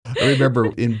I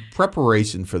remember in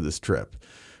preparation for this trip,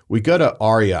 we go to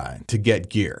REI to get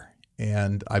gear.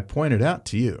 And I pointed out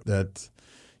to you that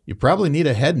you probably need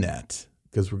a head net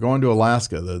because we're going to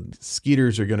Alaska. The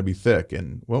skeeters are going to be thick.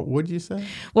 And what did you say?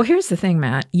 Well, here's the thing,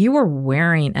 Matt. You were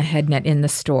wearing a head net in the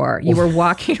store. You were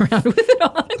walking around with it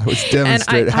on. I was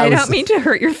demonstrating. And I don't mean to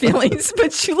hurt your feelings,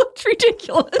 but you looked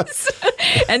ridiculous.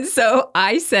 And so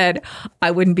I said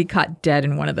I wouldn't be caught dead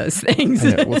in one of those things.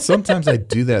 Well, sometimes I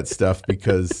do that stuff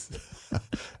because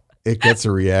it gets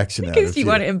a reaction out of you. Because you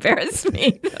want to embarrass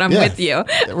me that I'm with you.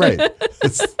 Right.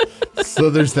 So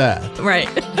there's that. Right.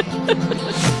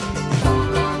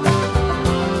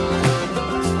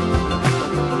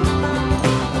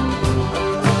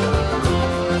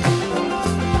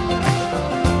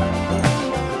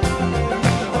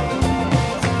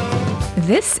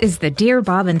 This is the Dear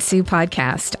Bob and Sue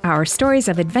podcast, our stories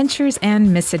of adventures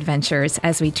and misadventures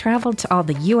as we travel to all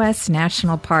the U.S.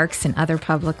 national parks and other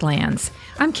public lands.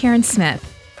 I'm Karen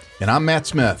Smith. And I'm Matt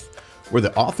Smith. We're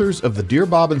the authors of the Dear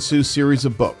Bob and Sue series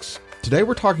of books. Today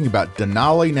we're talking about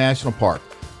Denali National Park,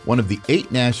 one of the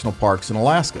 8 national parks in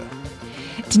Alaska.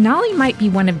 Denali might be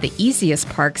one of the easiest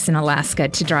parks in Alaska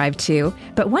to drive to,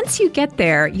 but once you get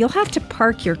there, you'll have to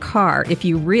park your car if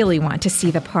you really want to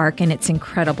see the park and its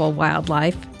incredible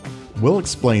wildlife. We'll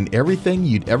explain everything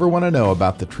you'd ever want to know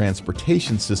about the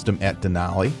transportation system at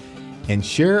Denali and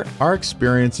share our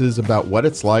experiences about what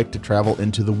it's like to travel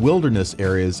into the wilderness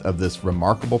areas of this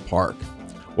remarkable park.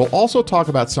 We'll also talk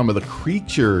about some of the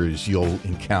creatures you'll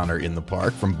encounter in the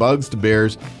park, from bugs to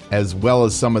bears, as well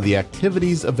as some of the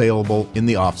activities available in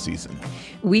the off-season.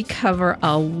 We cover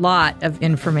a lot of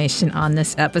information on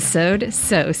this episode,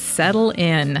 so settle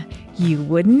in. You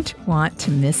wouldn't want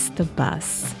to miss the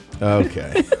bus.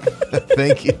 Okay.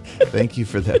 Thank you. Thank you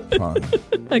for that pun.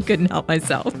 I couldn't help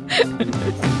myself.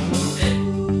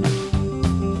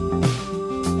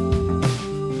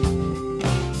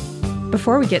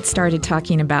 Before we get started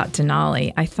talking about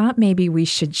Denali, I thought maybe we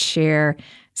should share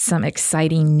some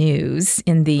exciting news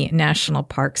in the National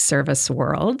Park Service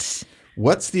world.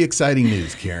 What's the exciting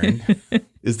news, Karen?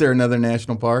 Is there another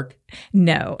national park?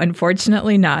 No,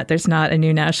 unfortunately not. There's not a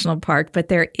new national park, but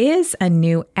there is a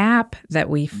new app that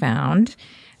we found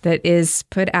that is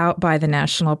put out by the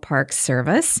National Park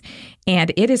Service,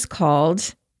 and it is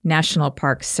called National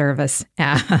Park Service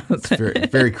app. It's a very,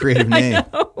 very creative name.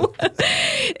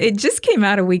 It just came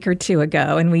out a week or two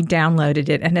ago, and we downloaded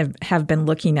it and have been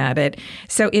looking at it.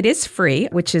 So it is free,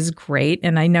 which is great.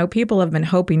 And I know people have been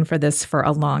hoping for this for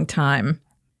a long time.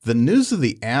 The news of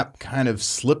the app kind of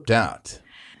slipped out.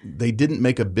 They didn't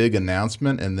make a big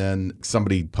announcement, and then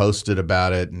somebody posted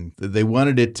about it, and they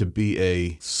wanted it to be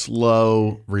a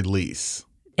slow release.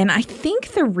 And I think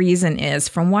the reason is,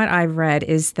 from what I've read,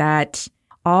 is that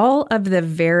all of the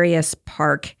various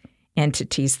park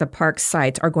entities, the park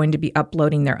sites, are going to be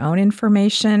uploading their own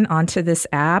information onto this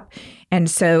app. And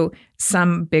so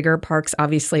some bigger parks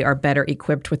obviously are better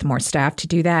equipped with more staff to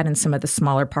do that. And some of the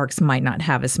smaller parks might not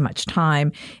have as much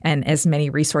time and as many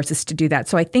resources to do that.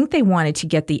 So I think they wanted to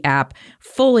get the app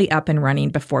fully up and running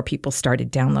before people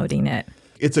started downloading it.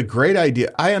 It's a great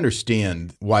idea. I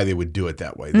understand why they would do it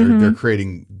that way. They're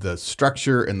creating the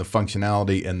structure and the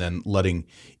functionality and then letting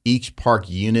each park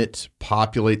unit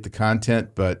populate the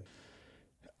content. But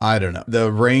I don't know.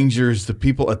 The rangers, the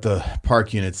people at the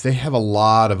park units, they have a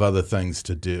lot of other things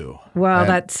to do. Well,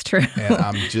 that's true. And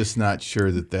I'm just not sure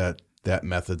that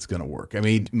method's going to work. I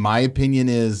mean, my opinion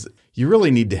is you really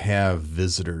need to have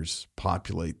visitors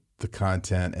populate the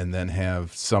content and then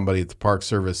have somebody at the Park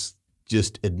Service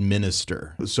just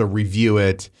administer. So review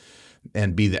it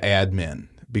and be the admin.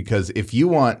 Because if you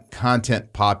want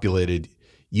content populated,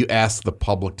 you ask the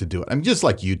public to do it. I mean, just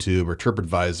like YouTube or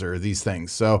TripAdvisor or these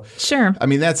things. So, sure. I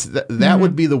mean, that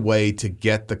would be the way to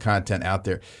get the content out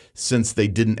there. Since they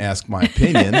didn't ask my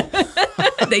opinion,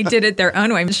 they did it their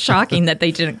own way. It's shocking that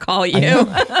they didn't call you.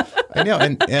 I know.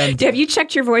 And have you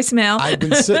checked your voicemail? I've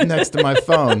been sitting next to my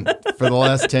phone for the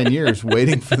last 10 years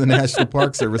waiting for the National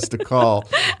Park Service to call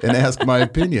and ask my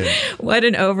opinion. What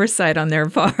an oversight on their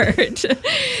part.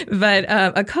 But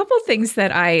a couple things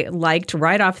that I liked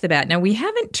right off the bat. Now, we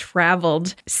haven't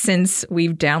traveled since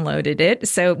we've downloaded it,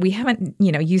 so we haven't,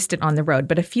 used it on the road.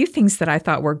 But a few things that I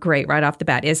thought were great right off the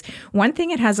bat is, one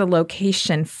thing, it has a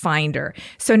location finder.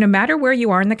 So no matter where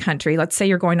you are in the country, let's say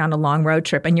you're going on a long road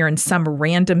trip and you're in some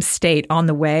random state on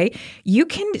the way, you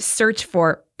can search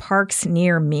for parks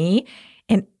near me,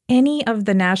 and any of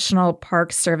the National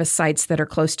Park Service sites that are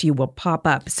close to you will pop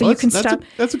up. So you can stop.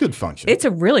 That's a good function. It's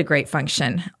a really great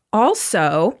function.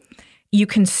 Also, You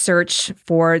can search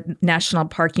for national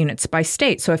park units by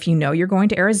state. So if you know you're going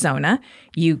to Arizona,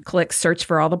 you click search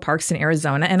for all the parks in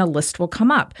Arizona and a list will come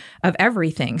up of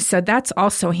everything. So that's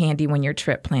also handy when you're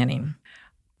trip planning.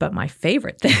 But my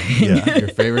favorite thing. Yeah, your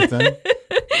favorite thing?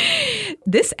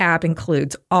 This app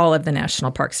includes all of the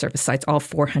National Park Service sites, all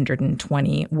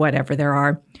 420, whatever there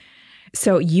are.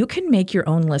 So you can make your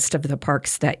own list of the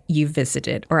parks that you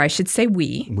visited, or I should say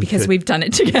because we've done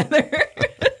it together.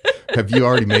 Have you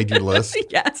already made your list?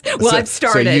 Yes. Well, I've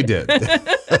started. So you did.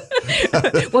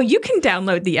 Well, you can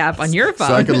download the app on your phone.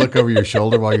 So I can look over your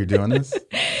shoulder while you're doing this?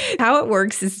 How it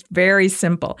works is very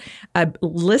simple. A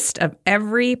list of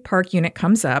every park unit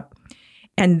comes up,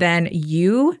 and then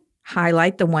you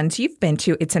highlight the ones you've been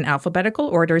to. It's in alphabetical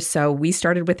order. So we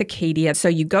started with Acadia. So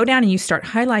you go down and you start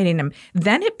highlighting them.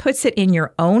 Then it puts it in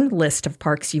your own list of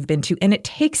parks you've been to, and it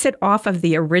takes it off of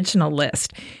the original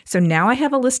list. So now I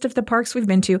have a list of the parks we've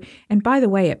been to. And by the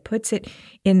way, it puts it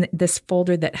in this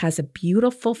folder that has a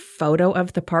beautiful photo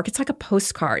of the park. It's like a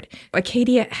postcard.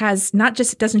 Acadia has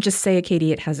it doesn't just say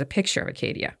Acadia, it has a picture of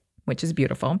Acadia, which is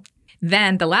beautiful.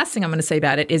 Then the last thing I'm going to say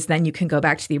about it is then you can go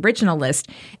back to the original list,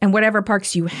 and whatever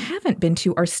parks you haven't been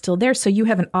to are still there. So you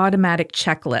have an automatic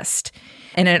checklist.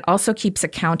 And it also keeps a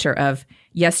counter of,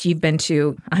 yes, you've been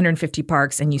to 150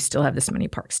 parks and you still have this many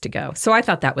parks to go. So I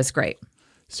thought that was great.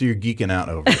 So you're geeking out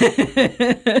over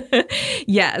it.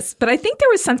 Yes, but I think there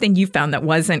was something you found that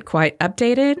wasn't quite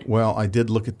updated. Well, I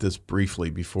did look at this briefly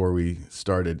before we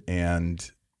started, and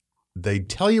they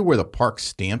tell you where the park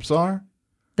stamps are.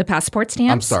 The passport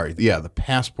stamps? I'm sorry. Yeah, the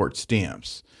passport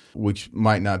stamps, which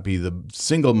might not be the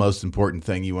single most important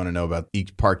thing you want to know about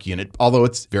each park unit, although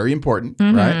it's very important,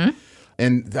 right?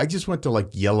 And I just went to like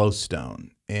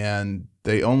Yellowstone, and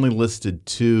they only listed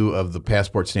 2 of the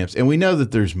passport stamps. And we know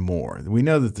that there's more. We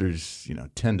know that there's,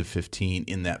 10 to 15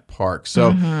 in that park.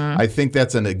 So I think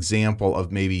that's an example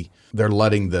of maybe they're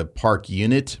letting the park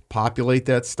unit populate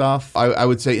that stuff. I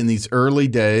would say in these early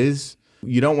days,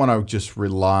 you don't want to just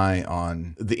rely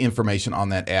on the information on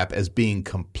that app as being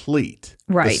complete.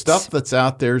 Right. The stuff that's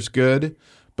out there is good,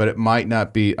 but it might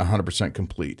not be 100%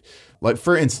 complete. Like,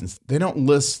 for instance, they don't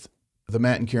list the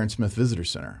Matt and Karen Smith Visitor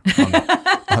Center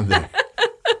on there.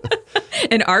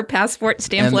 And our passport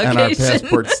stamp location. And our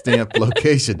passport stamp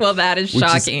location. Well, that is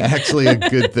shocking. Which is actually a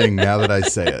good thing now that I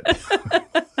say it.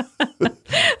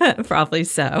 Probably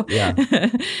so. Yeah.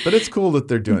 But it's cool that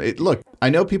they're doing it. Look, I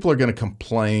know people are going to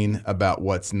complain about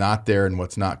what's not there and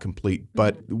what's not complete,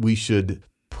 but we should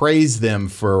praise them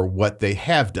for what they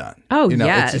have done. Oh,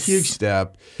 yes. It's a huge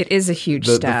step. It is a huge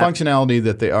step. The functionality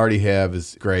that they already have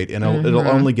is great, and it'll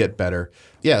only get better.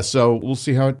 Yeah, so we'll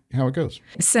see how it goes.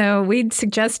 So we'd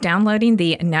suggest downloading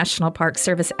the National Park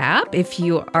Service app if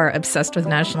you are obsessed with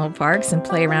national parks, and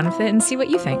play around with it and see what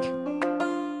you think.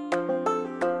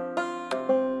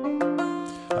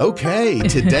 Okay,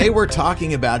 today we're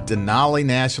talking about Denali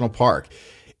National Park.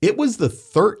 It was the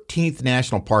 13th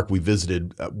national park we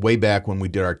visited way back when we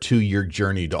did our 2-year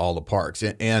journey to all the parks.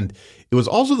 And it was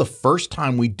also the first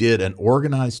time we did an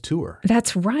organized tour.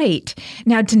 That's right.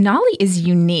 Now, Denali is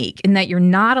unique in that you're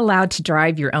not allowed to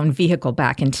drive your own vehicle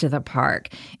back into the park.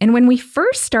 And when we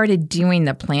first started doing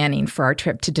the planning for our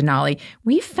trip to Denali,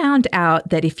 we found out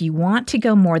that if you want to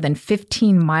go more than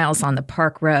 15 miles on the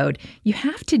park road, you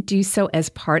have to do so as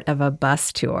part of a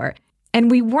bus tour. And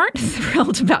we weren't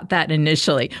thrilled about that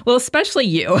initially. Well, especially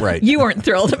you. Right. You weren't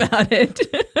thrilled about it.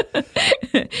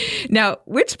 Now,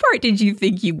 which part did you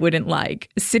think you wouldn't like?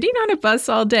 Sitting on a bus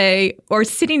all day, or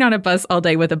sitting on a bus all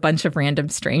day with a bunch of random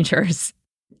strangers?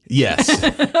 Yes.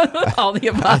 All the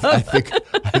above. I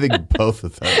think both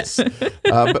of those.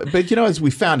 But as we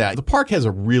found out, the park has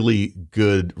a really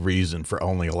good reason for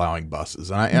only allowing buses.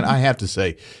 And I have to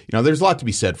say, there's a lot to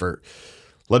be said for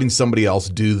letting somebody else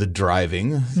do the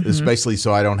driving, especially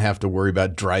so I don't have to worry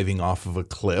about driving off of a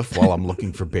cliff while I'm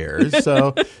looking for bears.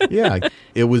 So, yeah,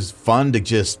 it was fun to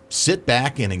just sit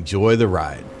back and enjoy the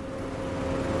ride.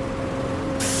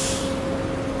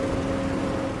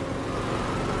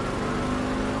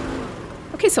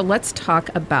 Okay, so let's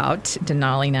talk about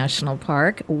Denali National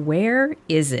Park. Where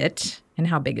is it and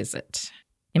how big is it?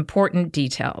 Important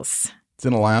details. It's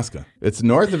in Alaska. It's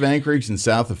north of Anchorage and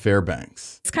south of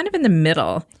Fairbanks. It's kind of in the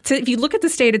middle. So if you look at the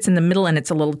state, it's in the middle and it's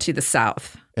a little to the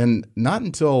south. And not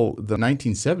until the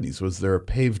 1970s was there a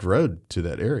paved road to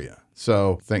that area.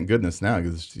 So thank goodness now,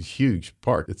 because it's a huge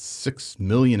park. It's 6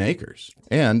 million acres.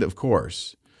 And of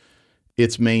course,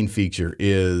 its main feature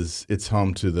is it's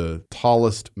home to the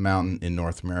tallest mountain in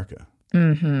North America,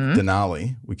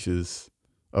 Denali, which is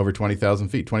over 20,000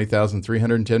 feet,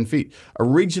 20,310 feet,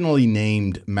 originally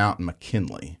named Mount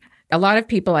McKinley. A lot of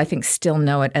people, I think, still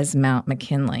know it as Mount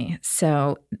McKinley.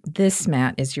 So this,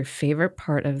 Matt, is your favorite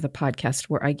part of the podcast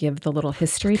where I give the little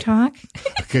history talk.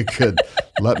 Okay, good.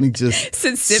 Let me just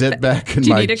sit back in my chair. Do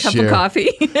you my need a cup chair. of coffee?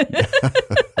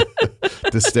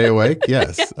 To stay awake?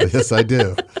 Yes. Yes, I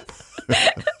do.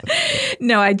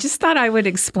 No, I just thought I would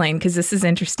explain because this is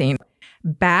interesting.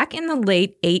 Back in the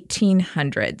late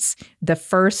 1800s, the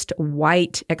first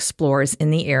white explorers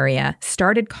in the area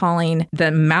started calling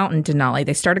the mountain Denali,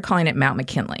 they started calling it Mount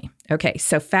McKinley. Okay,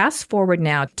 so fast forward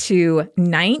now to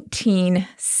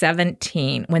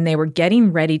 1917, when they were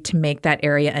getting ready to make that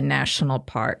area a national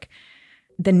park.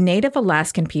 The Native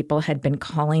Alaskan people had been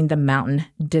calling the mountain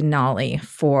Denali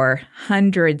for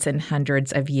hundreds and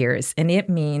hundreds of years, and it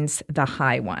means the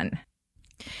high one.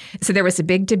 So there was a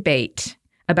big debate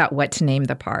about what to name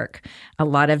the park. A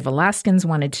lot of Alaskans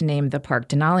wanted to name the park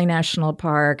Denali National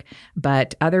Park,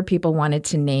 but other people wanted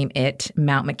to name it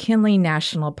Mount McKinley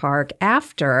National Park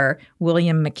after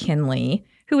William McKinley,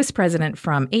 who was president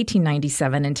from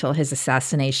 1897 until his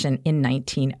assassination in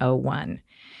 1901.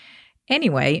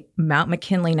 Anyway, Mount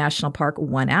McKinley National Park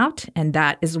won out, and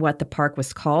that is what the park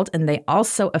was called. And they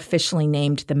also officially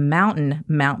named the mountain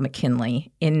Mount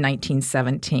McKinley in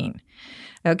 1917.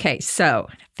 Okay, so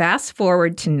fast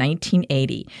forward to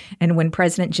 1980, and when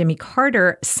President Jimmy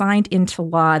Carter signed into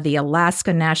law the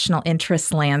Alaska National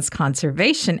Interest Lands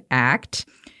Conservation Act,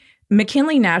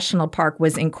 McKinley National Park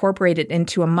was incorporated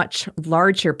into a much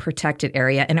larger protected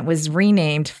area, and it was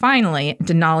renamed, finally,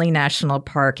 Denali National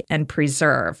Park and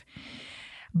Preserve.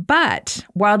 But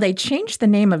while they changed the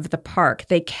name of the park,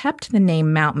 they kept the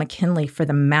name Mount McKinley for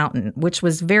the mountain, which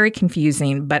was very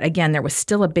confusing. But again, there was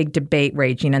still a big debate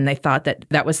raging, and they thought that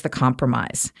that was the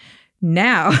compromise.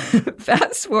 Now,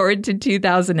 fast forward to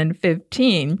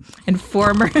 2015, and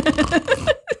former...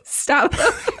 Stop.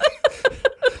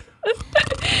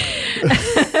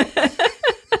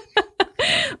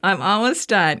 I'm almost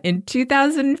done. In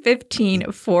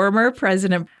 2015, former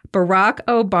President Barack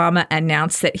Obama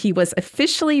announced that he was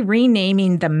officially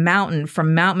renaming the mountain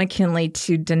from Mount McKinley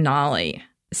to Denali.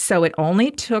 So it only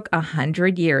took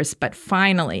 100 years, but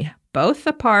finally, both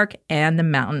the park and the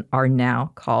mountain are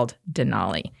now called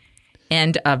Denali.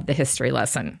 End of the history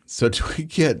lesson. So do we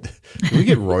get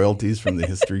royalties from the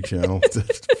History Channel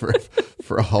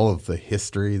for all of the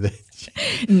history that?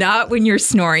 Not when you're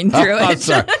snoring through it. I'm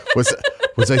sorry.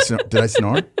 Did I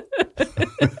snore?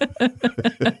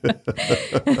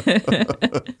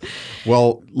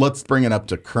 Well, let's bring it up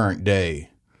to current day.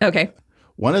 Okay.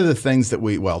 One of the things that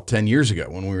 10 years ago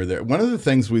when we were there, one of the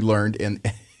things we learned, and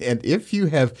if you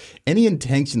have any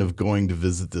intention of going to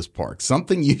visit this park,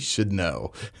 something you should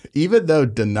know, even though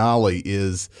Denali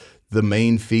is the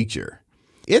main feature,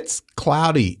 it's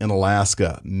cloudy in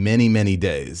Alaska many, many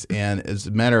days. And as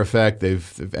a matter of fact,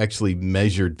 they've actually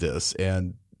measured this,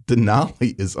 and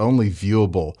Denali is only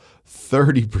viewable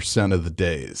 30% of the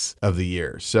days of the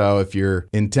year. So if you're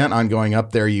intent on going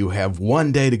up there, you have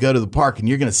one day to go to the park and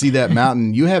you're going to see that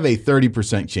mountain. You have a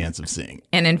 30% chance of seeing.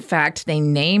 And in fact, they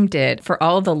named it, for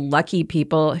all the lucky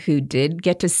people who did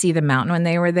get to see the mountain when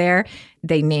they were there,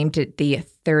 they named it the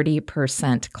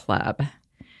 30% Club.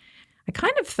 I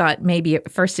kind of thought maybe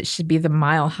at first it should be the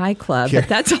Mile High Club, but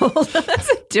that's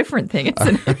a different thing,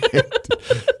 isn't it? Right.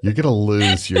 You're going to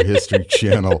lose your History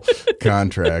Channel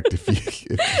contract if you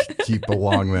keep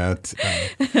along that.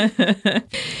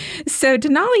 So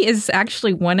Denali is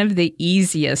actually one of the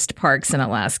easiest parks in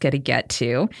Alaska to get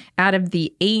to. Out of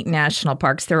the 8 national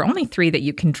parks, there are only 3 that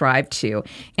you can drive to.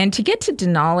 And to get to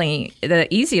Denali,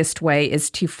 the easiest way is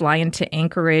to fly into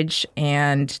Anchorage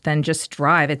and then just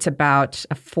drive. It's about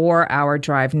a 4-hour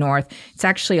drive north. It's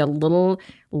actually a little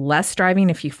less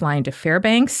driving if you fly into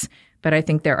Fairbanks, but I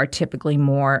think there are typically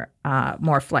more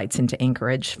flights into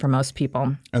Anchorage for most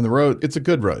people. And the road, it's a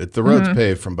good road. The road's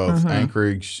paved from both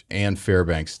Anchorage and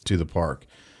Fairbanks to the park.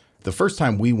 The first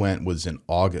time we went was in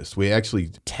August. We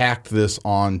actually tacked this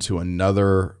on to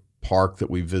another park that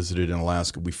we visited in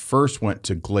Alaska. We first went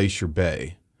to Glacier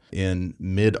Bay in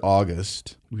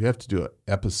mid-August. We have to do an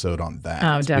episode on that.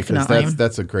 Oh, definitely. Because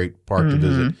that's a great park to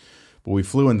visit. But we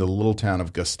flew into the little town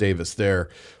of Gustavus there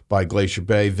by Glacier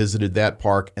Bay, visited that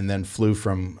park, and then flew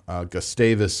from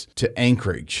Gustavus to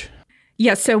Anchorage.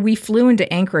 Yeah, so we flew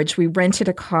into Anchorage. We rented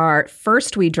a car.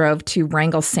 First, we drove to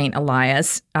Wrangell St.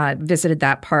 Elias, visited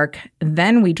that park.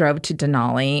 Then we drove to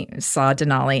Denali, saw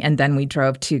Denali, and then we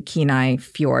drove to Kenai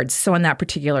Fjords. So on that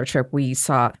particular trip, we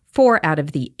saw 4 out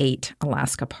of the 8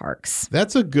 Alaska parks.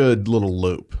 That's a good little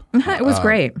loop. It was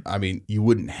great. I mean, you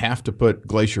wouldn't have to put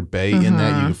Glacier Bay in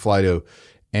that. You could fly to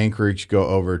Anchorage, go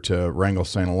over to Wrangell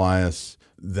St. Elias,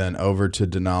 then over to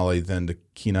Denali, then to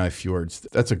Kenai Fjords.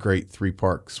 That's a great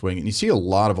 3-park swing. And you see a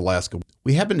lot of Alaska.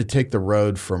 We happened to take the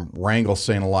road from Wrangell,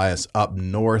 St. Elias up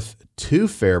north to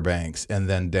Fairbanks and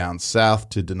then down south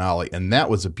to Denali. And that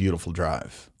was a beautiful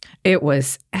drive. It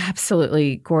was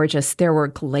absolutely gorgeous. There were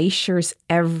glaciers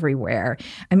everywhere.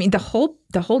 I mean, the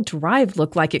whole drive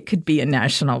looked like it could be a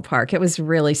national park. It was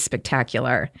really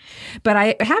spectacular. But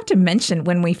I have to mention,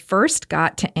 when we first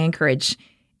got to Anchorage,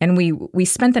 and we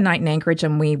spent the night in Anchorage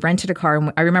and we rented a car.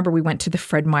 And I remember we went to the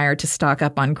Fred Meyer to stock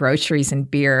up on groceries and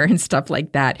beer and stuff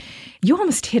like that. You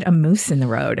almost hit a moose in the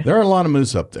road. There are a lot of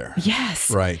moose up there.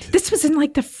 Yes. Right. This was in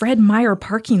like the Fred Meyer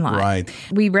parking lot. Right.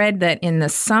 We read that in the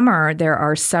summer, there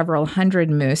are several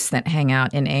hundred moose that hang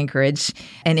out in Anchorage.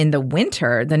 And in the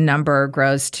winter, the number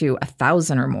grows to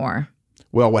 1,000 or more.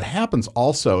 Well, what happens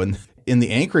also in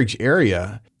the Anchorage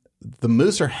area, the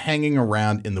moose are hanging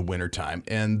around in the wintertime,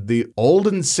 and the old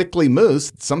and sickly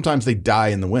moose, sometimes they die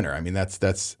in the winter. I mean,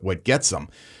 that's what gets them.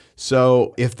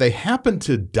 So if they happen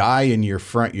to die in your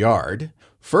front yard,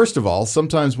 first of all,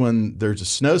 sometimes when there's a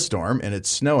snowstorm and it's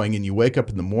snowing and you wake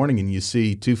up in the morning and you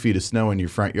see 2 feet of snow in your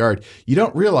front yard, you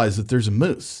don't realize that there's a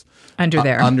moose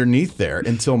underneath there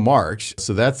until March.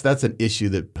 So that's an issue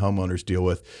that homeowners deal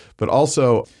with. But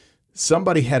also,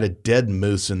 somebody had a dead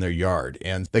moose in their yard,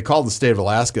 and they called the state of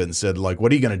Alaska and said, like,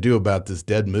 what are you going to do about this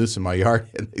dead moose in my yard?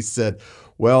 And they said,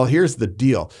 well, here's the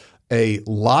deal. A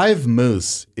live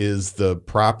moose is the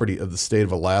property of the state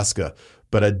of Alaska,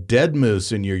 but a dead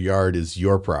moose in your yard is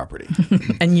your property.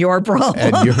 And your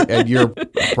problem. and your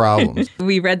problems.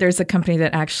 We read there's a company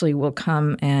that actually will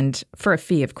come and, for a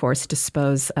fee, of course,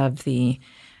 dispose of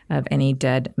any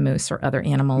dead moose or other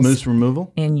animals. Moose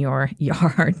removal? In your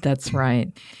yard. That's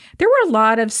right. There were a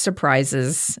lot of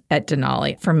surprises at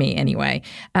Denali, for me anyway.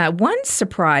 One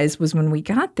surprise was when we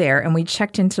got there and we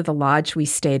checked into the lodge we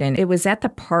stayed in. It was at the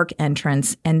park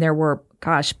entrance, and there were,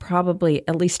 probably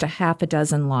at least a half a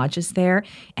dozen lodges there.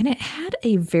 And it had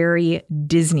a very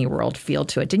Disney World feel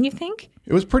to it, didn't you think?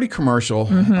 It was pretty commercial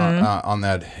on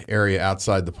that area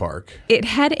outside the park. It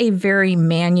had a very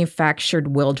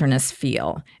manufactured wilderness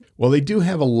feel. Well, they do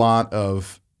have a lot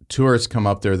of tourists come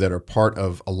up there that are part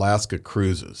of Alaska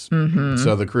cruises. Mm-hmm.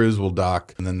 So the cruise will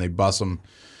dock and then they bus them.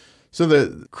 So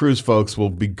the cruise folks will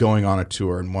be going on a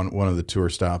tour, and one of the tour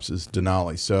stops is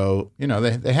Denali. So,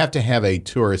 they have to have a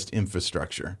tourist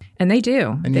infrastructure. And they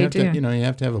do. And you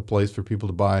have to have a place for people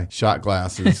to buy shot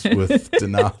glasses with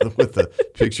Denali, with a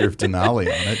picture of Denali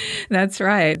on it. That's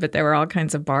right. But there were all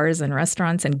kinds of bars and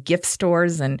restaurants and gift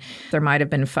stores, and there might have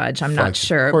been fudge. I'm not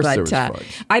sure. Of course but there was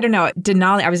fudge. I don't know.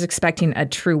 Denali, I was expecting a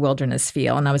true wilderness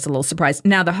feel, and I was a little surprised.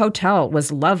 Now, the hotel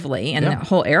was lovely, and the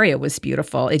whole area was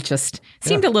beautiful. It just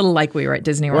seemed a little like we were at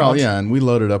Disney World. Well, yeah, and we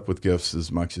loaded up with gifts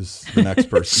as much as the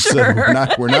next person. Sure.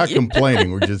 So we're not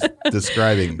complaining. We're just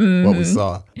describing what we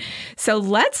saw. So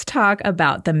let's talk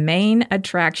about the main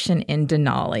attraction in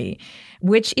Denali,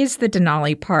 which is the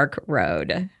Denali Park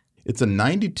Road. It's a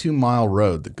 92-mile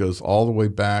road that goes all the way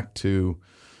back to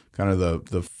kind of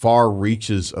the far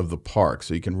reaches of the park,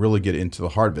 so you can really get into the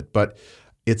heart of it. But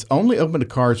it's only open to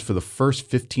cars for the first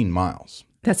 15 miles.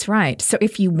 That's right. So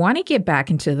if you want to get back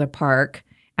into the park,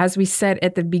 as we said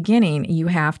at the beginning, you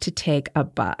have to take a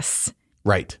bus.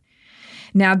 Right.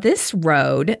 Now, this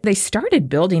road, they started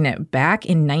building it back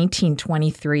in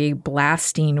 1923,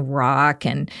 blasting rock,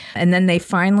 and then they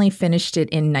finally finished it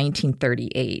in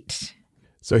 1938.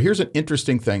 So here's an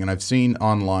interesting thing, and I've seen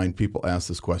online people ask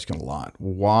this question a lot.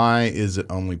 Why is it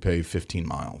only paved 15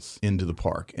 miles into the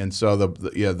park? And so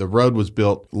the road was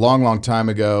built long time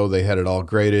ago. They had it all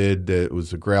graded. It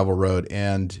was a gravel road.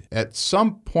 And at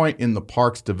some point in the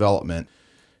park's development,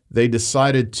 they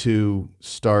decided to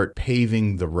start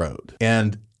paving the road.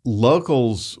 And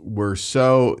locals were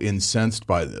so incensed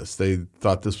by this. They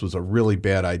thought this was a really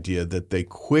bad idea that they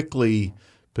quickly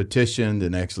petitioned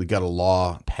and actually got a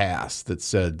law passed that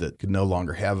said that could no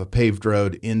longer have a paved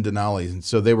road in Denali. And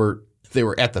so they were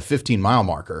at the 15-mile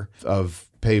marker of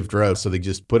paved road. So they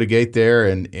just put a gate there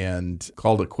and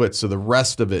called it quits. So the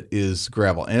rest of it is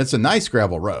gravel. And it's a nice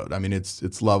gravel road. I mean,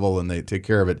 it's level and they take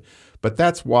care of it. But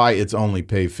that's why it's only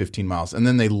paved 15 miles. And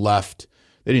then they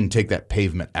didn't take that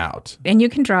pavement out. And you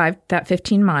can drive that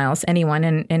 15 miles, anyone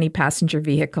in any passenger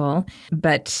vehicle,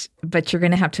 but you're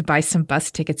going to have to buy some bus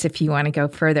tickets if you want to go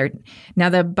further. Now,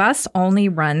 the bus only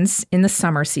runs in the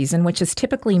summer season, which is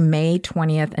typically May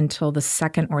 20th until the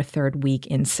second or third week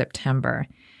in September.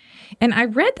 And I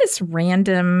read this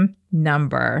random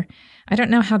number. I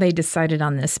don't know how they decided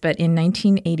on this, but in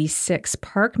 1986,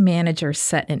 park managers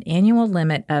set an annual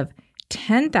limit of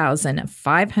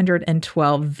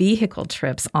 10,512 vehicle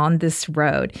trips on this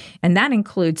road. And that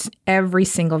includes every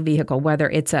single vehicle, whether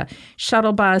it's a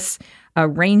shuttle bus, a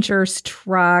ranger's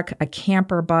truck, a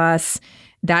camper bus.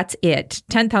 That's it,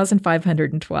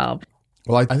 10,512.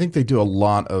 Well, I think they do a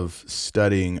lot of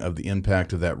studying of the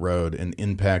impact of that road and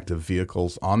impact of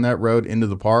vehicles on that road into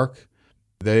the park.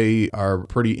 They are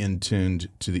pretty in tuned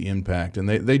to the impact, and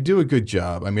they do a good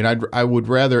job. I mean, I would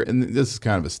rather, and this is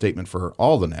kind of a statement for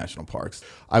all the national parks,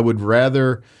 I would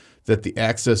rather that the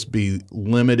access be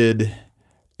limited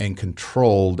and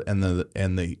controlled and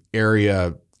the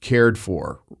area cared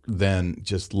for than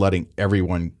just letting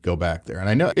everyone go back there. And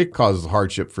I know it causes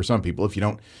hardship for some people. If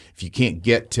you can't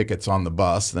get tickets on the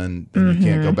bus, then you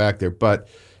can't go back there. But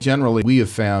generally, we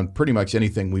have found pretty much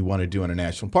anything we want to do in a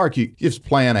national park, you just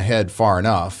plan ahead far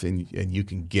enough, and you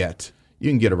can get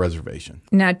a reservation.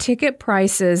 Now, ticket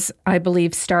prices, I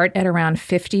believe, start at around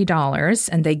 $50,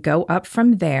 and they go up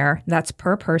from there. That's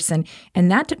per person.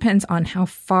 And that depends on how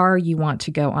far you want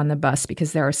to go on the bus,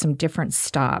 because there are some different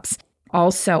stops.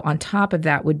 Also, on top of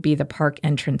that would be the park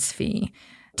entrance fee.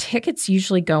 Tickets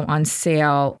usually go on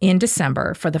sale in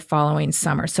December for the following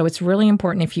summer. So it's really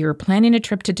important, if you're planning a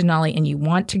trip to Denali and you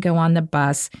want to go on the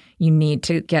bus, you need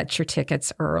to get your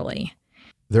tickets early.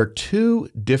 There are two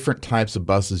different types of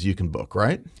buses you can book,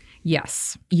 right?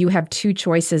 Yes. You have two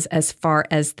choices as far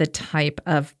as the type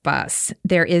of bus.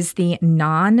 There is the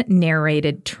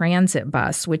non-narrated transit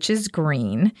bus, which is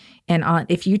green. And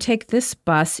if you take this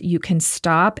bus, you can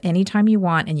stop anytime you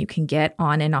want, and you can get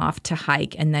on and off to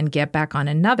hike and then get back on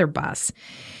another bus.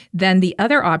 Then the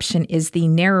other option is the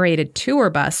narrated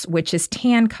tour bus, which is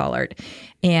tan colored.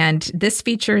 And this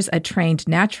features a trained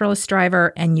naturalist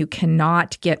driver, and you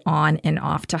cannot get on and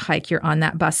off to hike. You're on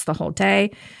that bus the whole day.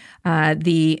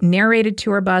 The narrated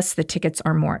tour bus, the tickets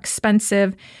are more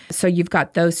expensive. So you've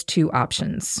got those two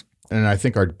options. And I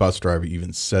think our bus driver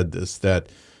even said this, that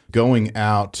going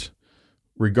out,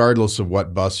 regardless of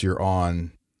what bus you're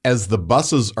on, as the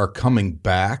buses are coming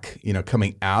back,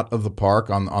 coming out of the park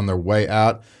on their way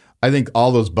out, I think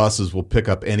all those buses will pick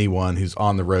up anyone who's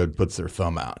on the road, puts their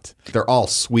thumb out. They're all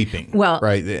sweeping,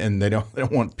 right? And they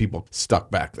don't want people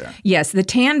stuck back there. Yes, the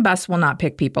tan bus will not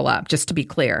pick people up, just to be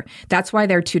clear. That's why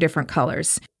they're two different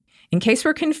colors. In case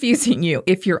we're confusing you,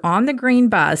 if you're on the green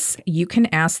bus, you can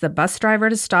ask the bus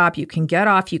driver to stop. You can get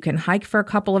off. You can hike for a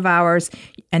couple of hours,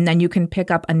 and then you can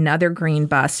pick up another green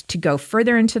bus to go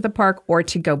further into the park or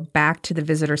to go back to the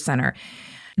visitor center.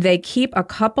 They keep a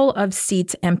couple of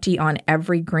seats empty on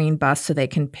every green bus so they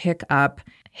can pick up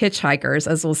hitchhikers,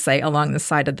 as we'll say, along the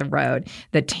side of the road.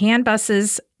 The tan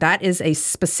buses, that is a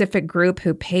specific group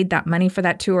who paid that money for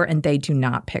that tour, and they do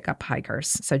not pick up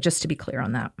hikers. So just to be clear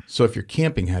on that. So if you're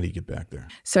camping, how do you get back there?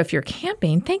 So if you're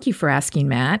camping, thank you for asking,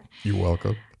 Matt. You're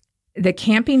welcome. The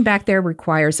camping back there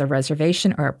requires a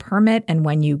reservation or a permit, and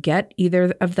when you get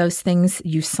either of those things,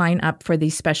 you sign up for the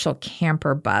special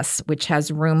camper bus, which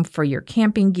has room for your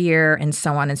camping gear and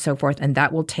so on and so forth, and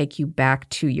that will take you back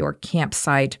to your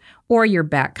campsite or your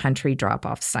backcountry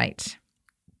drop-off site.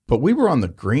 But we were on the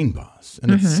green bus,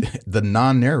 and it's the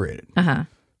non-narrated. Uh-huh.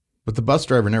 But the bus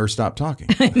driver never stopped talking.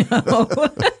 I know.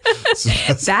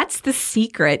 That's the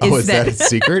secret. Is that a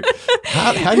secret?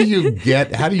 How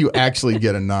do you actually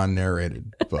get a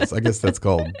non-narrated bus? I guess that's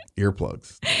called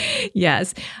earplugs.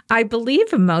 Yes. I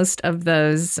believe most of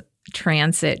those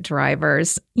transit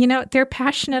drivers, they're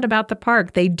passionate about the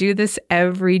park. They do this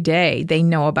every day. They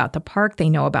know about the park. They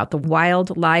know about the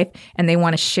wildlife, and they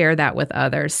want to share that with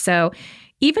others. So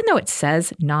even though it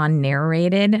says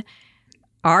non-narrated,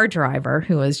 our driver,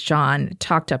 who is John,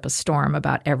 talked up a storm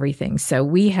about everything. So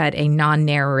we had a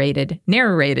narrated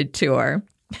tour.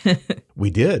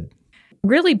 We did.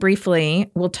 Really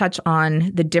briefly, we'll touch on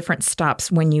the different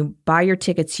stops. When you buy your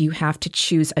tickets, you have to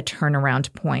choose a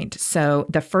turnaround point. So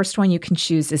the first one you can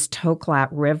choose is Toklat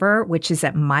River, which is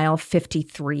at mile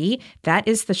 53. That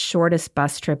is the shortest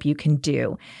bus trip you can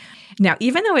do. Now,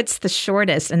 even though it's the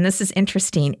shortest, and this is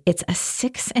interesting, it's a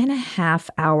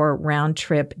 6.5-hour round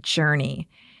trip journey.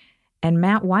 And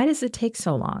Matt, why does it take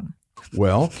so long?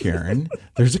 Well, Karen,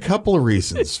 there's a couple of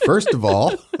reasons. First of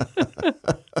all,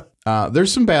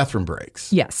 there's some bathroom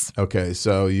breaks. Yes. Okay,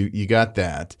 so you got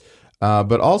that.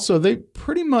 But also, they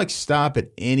pretty much stop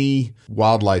at any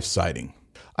wildlife sighting.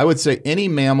 I would say any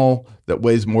mammal that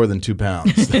weighs more than 2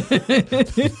 pounds. They'll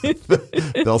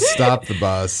stop the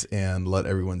bus and let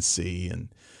everyone see. And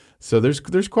so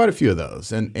there's quite a few of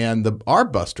those. And our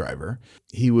bus driver,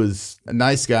 he was a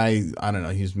nice guy. I don't know,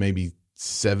 he was maybe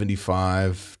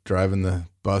 75, driving the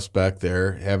bus back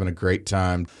there, having a great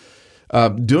time,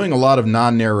 doing a lot of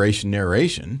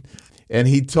non-narration. And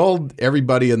he told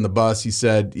everybody in the bus, he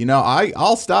said,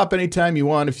 I'll stop anytime you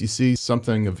want if you see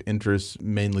something of interest,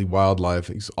 mainly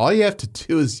wildlife. All you have to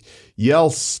do is yell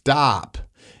stop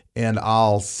and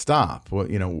I'll stop,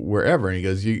 wherever. And he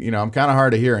goes, I'm kind of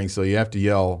hard of hearing, so you have to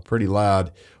yell pretty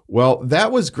loud. Well,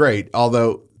 that was great,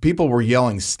 although people were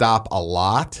yelling stop a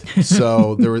lot.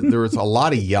 So there was a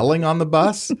lot of yelling on the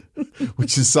bus,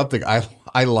 which is something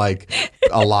I like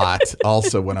a lot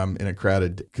also when I'm in a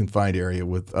crowded, confined area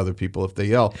with other people if they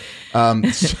yell.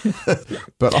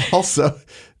 But also,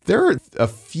 there are a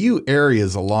few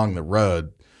areas along the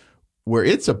road where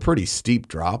it's a pretty steep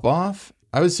drop-off.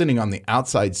 I was sitting on the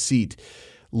outside seat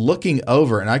looking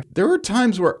over, and there were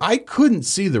times where I couldn't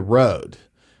see the road.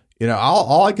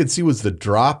 All I could see was the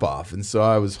drop-off, and so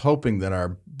I was hoping that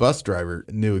our bus driver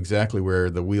knew exactly where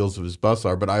the wheels of his bus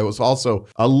are, but I was also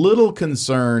a little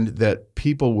concerned that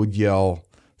people would yell,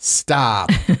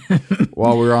 stop,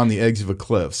 while we're on the edge of a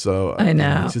cliff. So I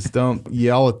know. Just don't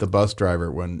yell at the bus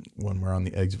driver when we're on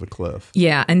the edge of a cliff.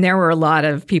 Yeah, and there were a lot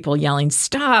of people yelling,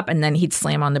 stop, and then he'd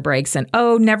slam on the brakes and,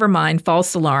 oh, never mind,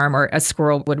 false alarm, or a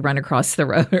squirrel would run across the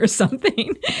road or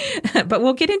something. But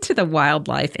we'll get into the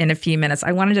wildlife in a few minutes.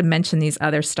 I wanted to mention these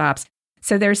other stops.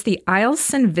 So there's the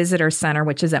Eielson Visitor Center,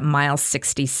 which is at mile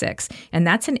 66, and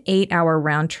that's an 8-hour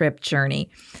round-trip journey.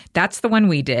 That's the one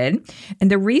we did. And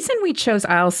the reason we chose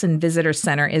Eielson Visitor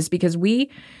Center is because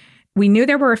we knew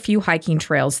there were a few hiking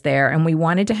trails there, and we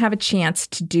wanted to have a chance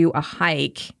to do a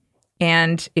hike.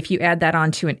 And if you add that on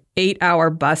to an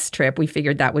 8-hour bus trip, we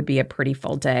figured that would be a pretty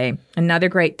full day. Another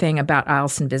great thing about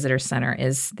Eielson Visitor Center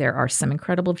is there are some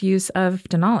incredible views of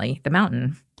Denali, the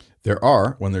mountain. There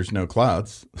are, when there's no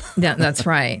clouds. Yeah, that's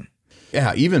right.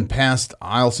 Yeah, even past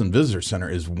Eielson Visitor Center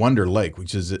is Wonder Lake,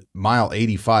 which is at mile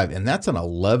 85, and that's an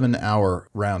 11-hour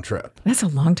round trip. That's a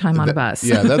long time on a bus.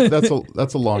 Yeah, that's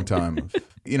a long time.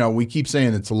 We keep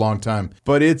saying it's a long time,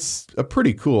 but it's a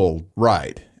pretty cool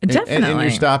ride. Definitely. And you're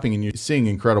stopping and you're seeing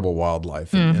incredible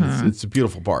wildlife, and it's a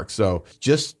beautiful park. So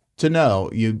just to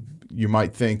know, you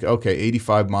might think, okay,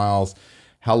 85 miles.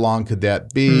 How long could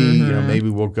that be? Maybe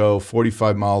we'll go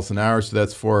 45 miles an hour. So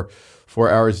that's 4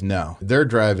 hours. No, they're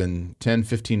driving 10,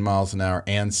 15 miles an hour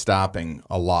and stopping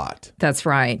a lot. That's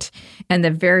right. And the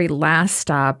very last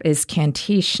stop is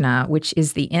Kantishna, which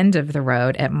is the end of the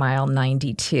road at mile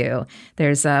 92.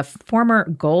 There's a former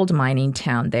gold mining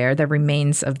town there, the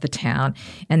remains of the town.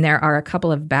 And there are a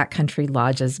couple of backcountry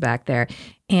lodges back there.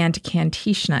 And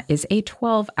Kantishna is a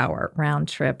 12-hour round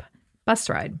trip bus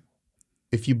ride.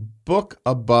 If you book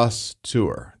a bus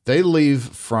tour, they leave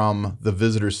from the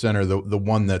visitor center, the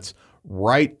one that's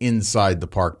right inside the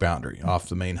park boundary off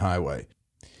the main highway.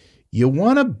 You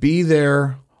want to be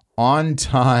there on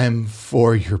time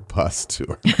for your bus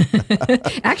tour.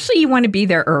 Actually, you want to be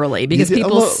there early because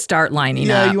people start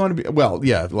lining up. Yeah, you want to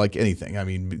be, like anything. I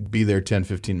mean, be there 10,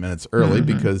 15 minutes early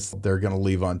because they're going to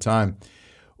leave on time.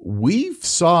 We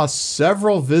saw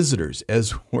several visitors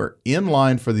as we're in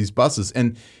line for these buses.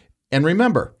 And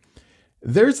remember,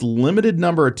 there's limited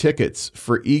number of tickets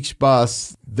for each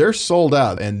bus. They're sold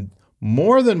out. And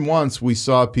more than once, we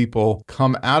saw people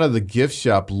come out of the gift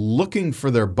shop looking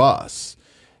for their bus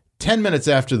 10 minutes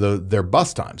after their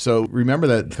bus time. So remember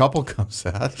that couple comes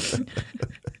out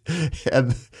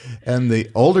and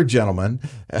the older gentleman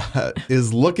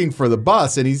is looking for the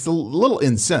bus, and he's a little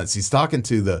incensed. He's talking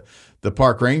to the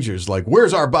park rangers like,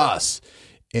 where's our bus?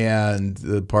 And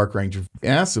the park ranger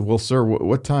asked, well, sir,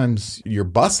 what time's your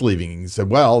bus leaving? And he said,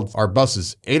 well, our bus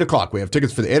is 8 o'clock. We have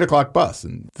tickets for the 8 o'clock bus.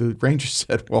 And the ranger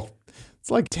said, well, it's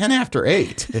like 10 after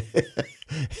 8.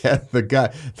 And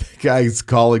the guy's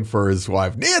calling for his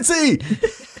wife, Nancy,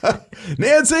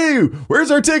 Nancy, where's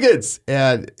our tickets?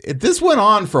 And this went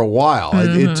on for a while.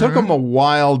 It took them a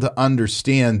while to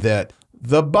understand that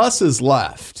the bus is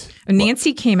left.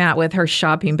 Nancy came out with her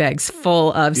shopping bags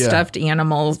full of stuffed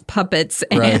animals, puppets,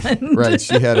 and right.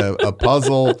 She had a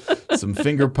puzzle, some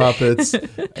finger puppets,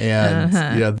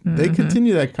 and they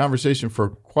continued that conversation for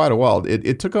quite a while.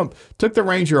 It took the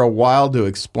ranger a while to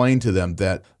explain to them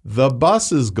that the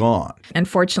bus is gone.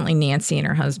 Unfortunately, Nancy and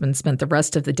her husband spent the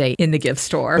rest of the day in the gift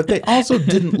store. But they also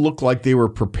didn't look like they were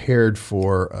prepared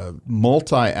for a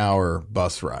multi-hour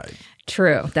bus ride.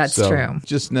 True. That's true.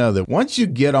 Just know that once you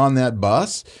get on that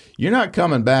bus, you're not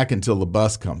coming back until the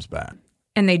bus comes back.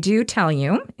 And they do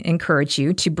encourage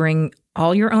you to bring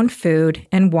all your own food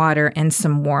and water and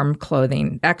some warm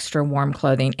clothing, extra warm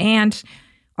clothing. And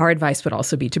Our advice would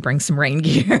also be to bring some rain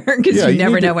gear because you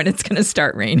never know when it's going to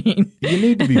start raining. You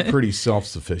need to be pretty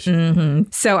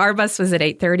self-sufficient. So our bus was at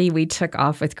 8:30. We took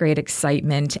off with great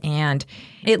excitement, and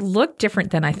it looked different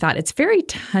than I thought. It's very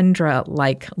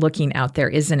tundra-like looking out there,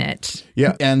 isn't it?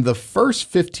 Yeah, and the first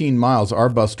 15 miles, our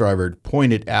bus driver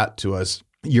pointed out to us,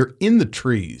 you're in the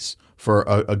trees for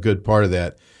a good part of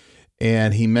that.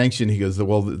 And he mentioned, he goes,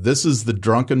 well, this is the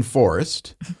Drunken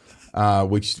Forest.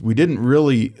 Which we didn't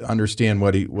really understand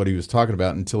what he was talking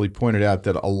about until he pointed out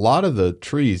that a lot of the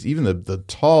trees, even the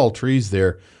tall trees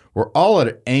there, were all at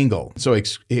an angle. So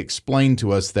he explained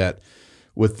to us that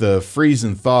with the freeze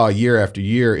and thaw year after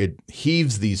year, it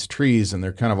heaves these trees and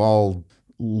they're kind of all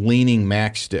leaning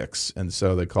matchsticks, and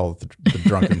so they call it the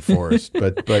Drunken Forest.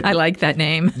 But I like that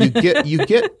name. you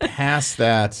get past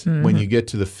that when you get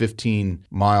to the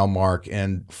 15-mile mark,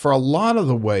 and for a lot of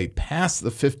the way past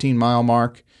the 15-mile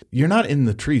mark, you're not in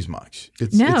the trees much.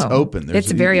 It's open.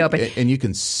 It's very open. And you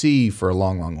can see for a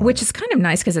long, long way. Which is kind of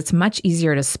nice because it's much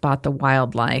easier to spot the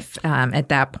wildlife at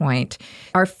that point.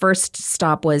 Our first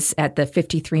stop was at the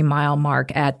 53-mile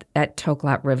mark at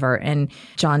Toklat River. And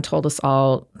John told us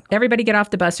all, everybody get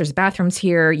off the bus. There's bathrooms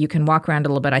here. You can walk around a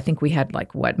little bit. I think we had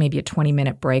maybe a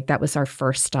 20-minute break. That was our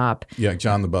first stop. Yeah,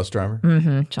 John the bus driver?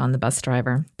 Mm-hmm, John the bus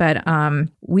driver. But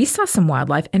we saw some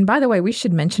wildlife. And by the way, we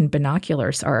should mention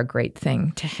binoculars are a great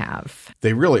thing to have.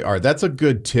 They really are. That's a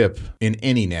good tip in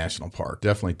any national park.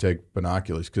 Definitely take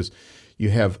binoculars because you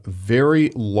have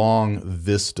very long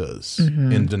vistas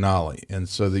in Denali. And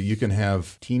so that you can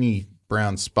have teeny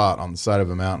brown spot on the side of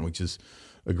a mountain, which is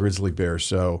a grizzly bear.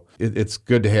 So it's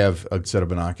good to have a set of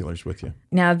binoculars with you.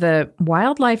 Now, the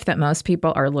wildlife that most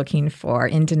people are looking for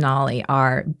in Denali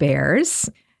are bears,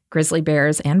 grizzly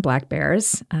bears and black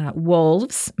bears,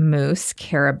 wolves, moose,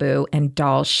 caribou, and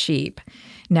Dall sheep.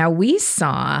 Now, we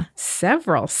saw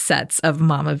several sets of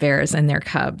mama bears and their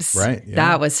cubs. Right. Yeah.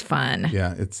 That was fun.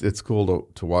 Yeah, it's cool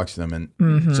to watch them.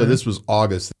 And so this was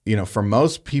August. You know, for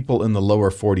most people in the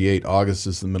lower 48, August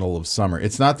is the middle of summer.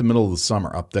 It's not the middle of the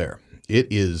summer up there. It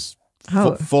is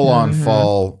full-on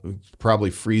fall, probably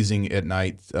freezing at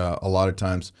night a lot of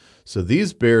times. So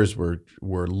these bears were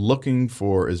looking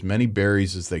for as many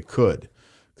berries as they could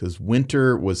because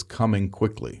winter was coming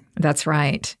quickly. That's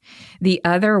right. The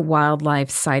other wildlife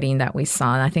sighting that we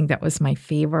saw, and I think that was my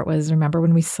favorite, was remember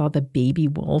when we saw the baby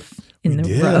wolf in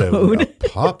the road? A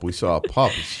pup. We saw a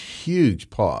pup. It's huge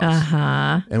paws.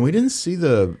 And we didn't see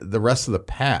the rest of the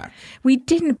pack. We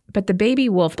didn't, but the baby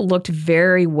wolf looked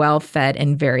very well fed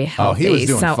and very healthy. Oh, he was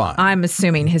doing fine. I'm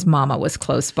assuming his mama was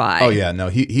close by. Oh, yeah. No,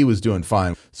 he was doing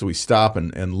fine. So we stop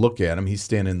and look at him. He's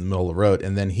standing in the middle of the road,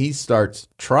 and then he starts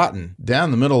trotting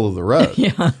down the middle of the road.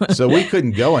 Yeah. So we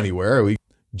couldn't go anywhere.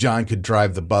 John could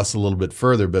drive the bus a little bit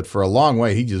further, but for a long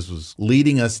way, he just was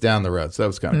leading us down the road. So that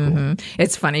was kind of cool.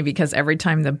 It's funny because every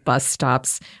time the bus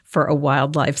stops for a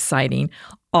wildlife sighting,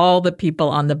 all the people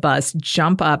on the bus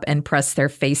jump up and press their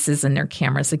faces and their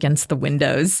cameras against the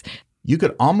windows. You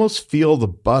could almost feel the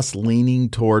bus leaning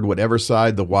toward whatever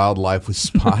side the wildlife was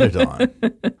spotted on.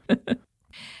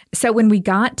 So when we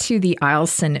got to the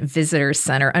Eielson Visitor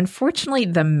Center, unfortunately,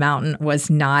 the mountain was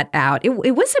not out.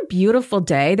 It was a beautiful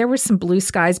day. There were some blue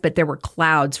skies, but there were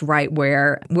clouds right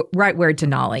where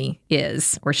Denali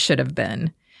is or should have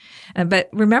been. But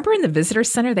remember in the Visitor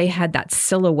Center, they had that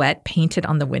silhouette painted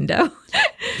on the window?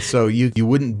 So you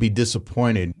wouldn't be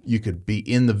disappointed. You could be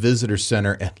in the Visitor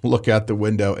Center and look out the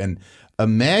window and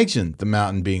imagine the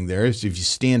mountain being there. So if you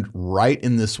stand right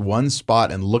in this one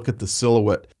spot and look at the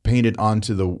silhouette painted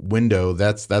onto the window,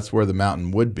 that's where the mountain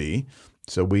would be.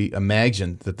 So we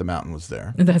imagined that the mountain was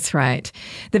there. That's right.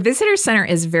 The Visitor Center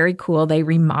is very cool. They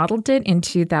remodeled it in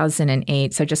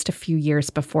 2008, so just a few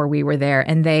years before we were there.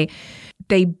 And they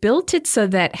built it so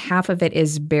that half of it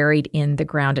is buried in the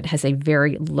ground. It has a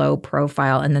very low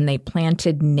profile. And then they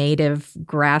planted native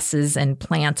grasses and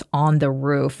plants on the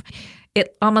roof.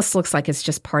 It almost looks like it's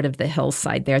just part of the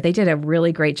hillside there. They did a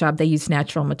really great job. They used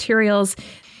natural materials.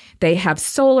 They have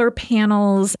solar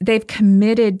panels. They've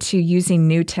committed to using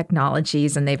new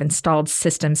technologies, and they've installed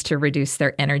systems to reduce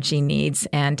their energy needs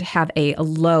and have a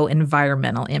low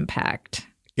environmental impact.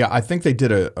 Yeah, I think they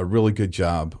did a really good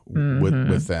job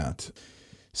with that.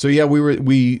 So yeah,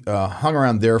 we hung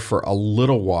around there for a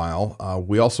little while.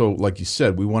 We also, like you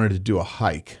said, we wanted to do a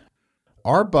hike.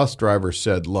 Our bus driver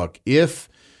said, look, if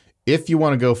you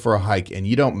want to go for a hike and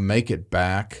you don't make it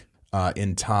back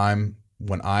in time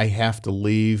when I have to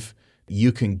leave,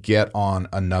 you can get on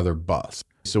another bus.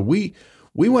 So we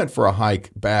went for a hike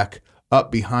back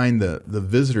up behind the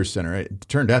visitor center. It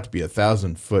turned out to be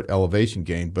 1,000-foot elevation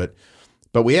gain, but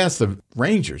But we asked the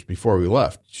rangers before we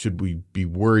left, should we be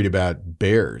worried about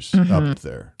bears up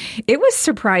there? It was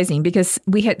surprising because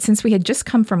since we had just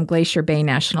come from Glacier Bay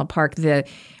National Park, the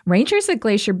rangers at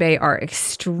Glacier Bay are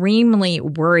extremely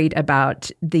worried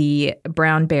about the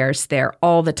brown bears there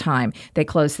all the time. They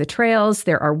close the trails.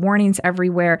 There are warnings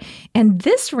everywhere. And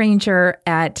this ranger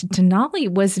at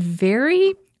Denali was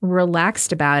very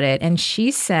relaxed about it. And she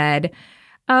said,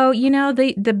 oh,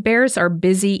 the bears are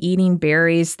busy eating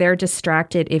berries. They're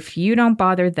distracted. If you don't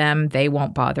bother them, they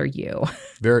won't bother you.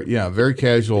 Very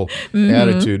casual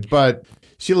attitude. But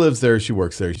she lives there. She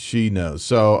works there. She knows.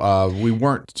 So we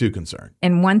weren't too concerned.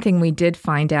 And one thing we did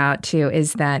find out, too,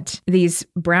 is that these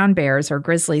brown bears or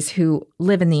grizzlies who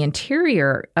live in the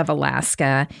interior of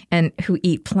Alaska and who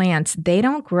eat plants, they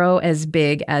don't grow as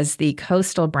big as the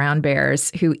coastal brown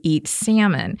bears who eat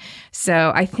salmon.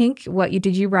 So I think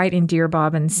did you write in Dear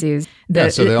Bob and Sue's?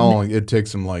 So it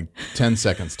takes them like 10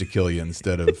 seconds to kill you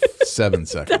instead of 7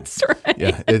 seconds. That's right.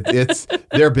 Yeah,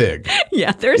 they're big.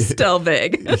 Yeah, they're still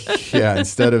big. Yeah,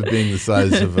 instead of being the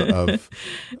size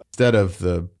instead of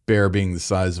the bear being the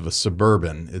size of a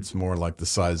Suburban, it's more like the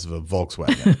size of a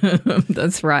Volkswagen.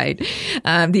 That's right.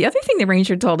 The other thing the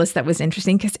ranger told us that was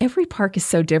interesting, because every park is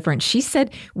so different, she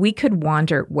said we could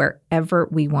wander wherever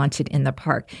we wanted in the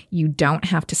park. You don't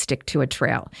have to stick to a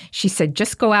trail. She said,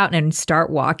 just go out and start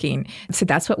walking. So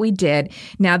that's what we did.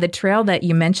 Now, the trail that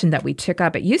you mentioned that we took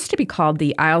up, it used to be called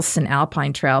the Eielson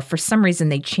Alpine Trail. For some reason,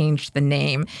 they changed the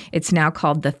name. It's now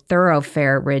called the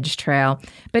Thoroughfare Ridge Trail.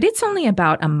 But it's only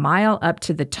about a mile up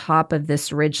to the top of this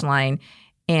ridgeline.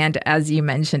 And as you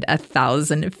mentioned,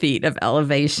 1,000 feet of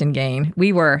elevation gain.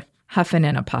 We were huffing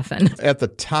and a puffing. At the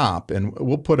top, and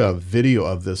we'll put a video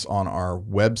of this on our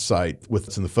website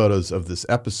with some of the photos of this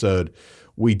episode,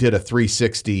 we did a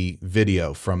 360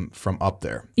 video from up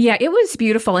there. Yeah, it was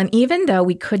beautiful. And even though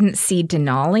we couldn't see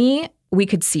Denali, we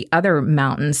could see other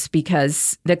mountains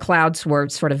because the clouds were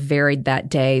sort of varied that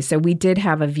day. So we did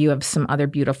have a view of some other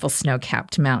beautiful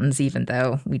snow-capped mountains, even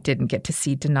though we didn't get to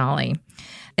see Denali.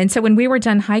 And so when we were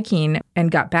done hiking and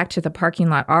got back to the parking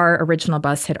lot, our original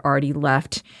bus had already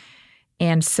left.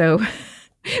 And so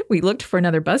we looked for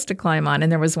another bus to climb on,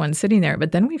 and there was one sitting there.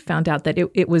 But then we found out that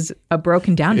it was a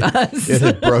broken down bus. It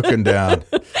had broken down.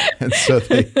 And so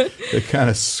they kind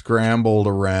of scrambled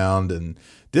around and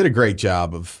did a great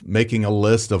job of making a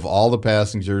list of all the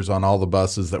passengers on all the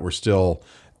buses that were still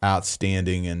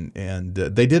outstanding. And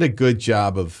they did a good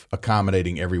job of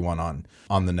accommodating everyone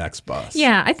on the next bus.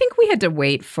 Yeah, I think we had to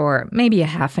wait for maybe a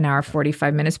half an hour,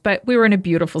 45 minutes, but we were in a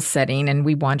beautiful setting and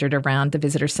we wandered around the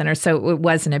visitor center. So it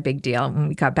wasn't a big deal when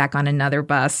we got back on another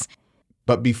bus.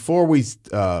 But before we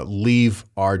leave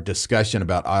our discussion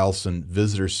about Eielson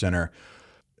Visitor Center,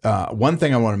 one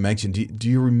thing I want to mention, do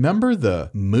you remember the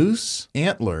moose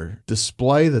antler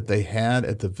display that they had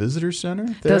at the visitor center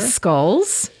there? The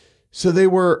skulls? So there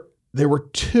were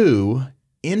two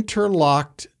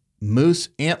interlocked moose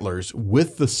antlers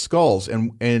with the skulls.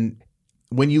 And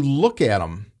when you look at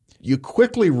them, you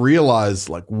quickly realize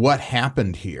like what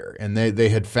happened here. And they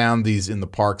had found these in the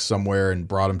park somewhere and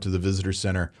brought them to the visitor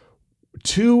center.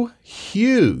 Two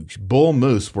huge bull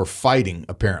moose were fighting,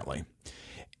 apparently.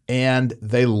 And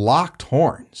they locked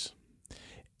horns,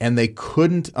 and they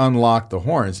couldn't unlock the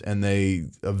horns, and they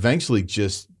eventually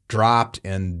just dropped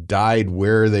and died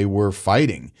where they were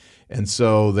fighting. And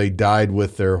so they died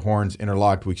with their horns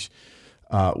interlocked, which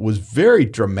was very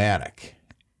dramatic.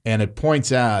 And it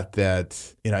points out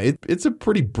that, it's a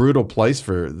pretty brutal place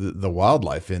for the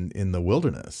wildlife in the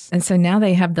wilderness. And so now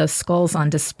they have those skulls on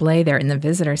display there in the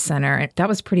visitor center. That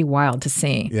was pretty wild to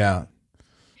see. Yeah.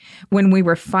 When we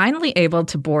were finally able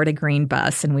to board a green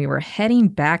bus and we were heading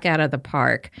back out of the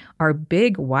park, our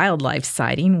big wildlife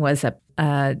sighting was a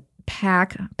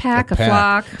flock.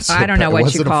 So I don't know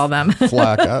what you call them.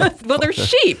 Flock. Well, they're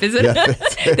sheep, isn't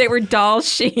it? They were doll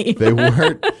sheep. They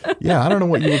weren't. Yeah, I don't know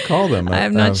what you would call them.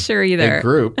 I'm not sure either. A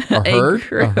group, a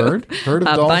herd of dolls.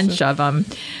 A bunch of them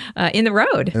in the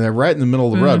road. And they're right in the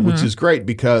middle of the road, which is great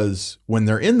because when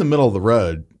they're in the middle of the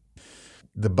road,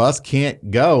 the bus can't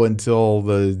go until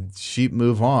the sheep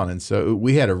move on. And so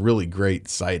we had a really great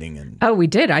sighting. And we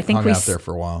did. I think we hung out there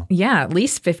for a while. Yeah, at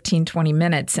least 15, 20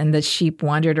 minutes. And the sheep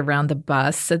wandered around the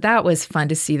bus. So that was fun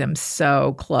to see them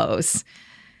so close.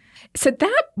 So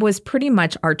that was pretty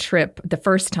much our trip the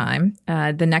first time.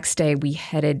 The next day we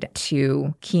headed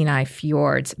to Kenai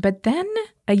Fjords. But then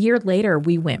a year later,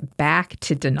 we went back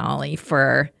to Denali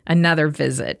for another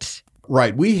visit.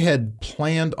 Right. We had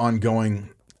planned on going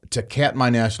to Katmai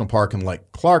National Park and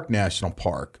Lake Clark National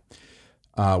Park,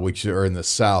 which are in the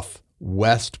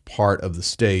west part of the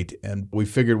state. And we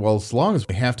figured, well, as long as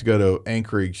we have to go to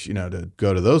Anchorage, to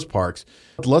go to those parks,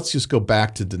 let's just go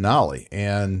back to Denali.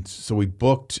 And so we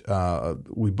booked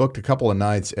a couple of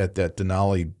nights at that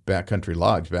Denali Backcountry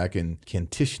Lodge back in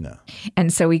Kantishna.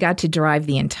 And so we got to drive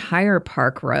the entire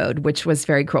park road, which was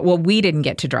very cool. Well, we didn't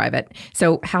get to drive it.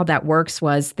 So how that works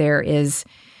was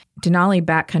Denali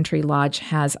Backcountry Lodge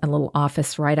has a little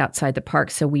office right outside the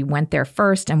park. So we went there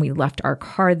first and we left our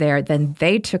car there. Then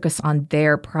they took us on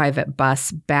their private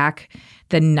bus back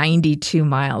the 92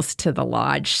 miles to the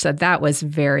lodge. So that was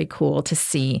very cool to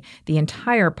see the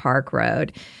entire park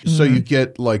road. So you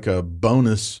get like a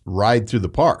bonus ride through the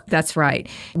park. That's right.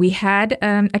 We had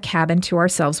a cabin to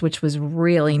ourselves, which was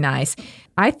really nice.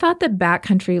 I thought the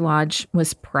Backcountry Lodge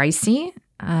was pricey.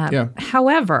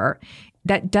 However,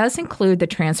 that does include the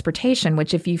transportation,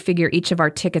 which if you figure each of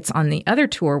our tickets on the other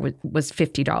tour was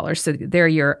 $50. So there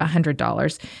you're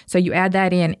 $100. So you add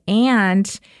that in,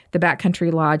 and the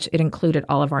Backcountry Lodge, it included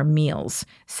all of our meals.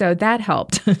 So that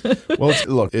helped. Well,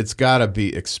 look, it's got to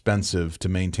be expensive to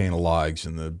maintain a lodge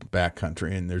in the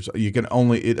backcountry, and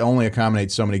it only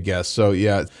accommodates so many guests. So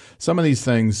yeah, some of these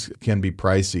things can be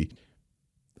pricey.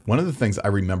 One of the things I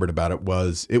remembered about it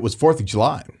was 4th of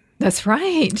July. That's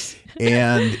right.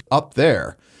 And up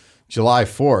there, July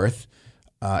 4th,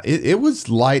 it was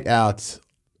light out.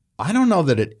 I don't know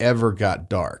that it ever got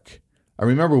dark. I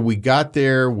remember we got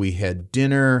there, we had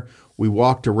dinner, we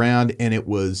walked around, and it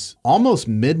was almost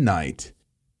midnight.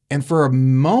 And for a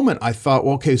moment, I thought,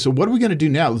 well, okay, so what are we going to do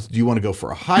now? Do you want to go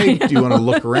for a hike? Do you want to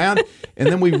look around? And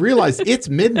then we realized it's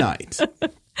midnight.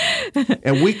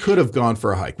 And we could have gone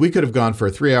for a hike. We could have gone for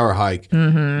a 3-hour hike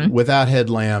without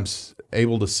headlamps,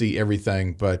 able to see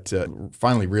everything, but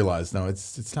finally realized, no,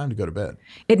 it's time to go to bed.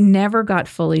 It never got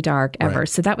fully dark ever. Right.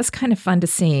 So that was kind of fun to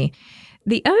see.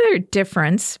 The other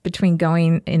difference between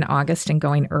going in August and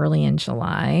going early in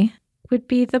July would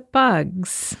be the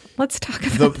bugs. Let's talk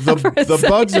about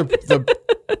the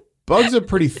bugs are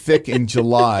pretty thick in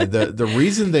July. The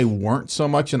reason they weren't so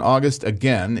much in August,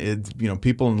 again, it's,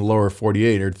 people in the lower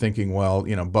 48 are thinking, well,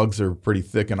 bugs are pretty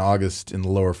thick in August in the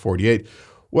lower 48.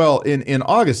 Well, in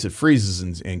August, it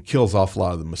freezes and kills off a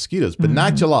lot of the mosquitoes, but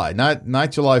not July,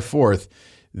 not July 4th.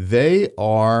 They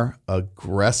are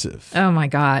aggressive. Oh, my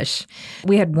gosh.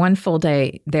 We had one full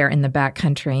day there in the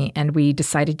backcountry, and we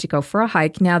decided to go for a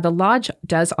hike. Now, the lodge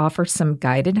does offer some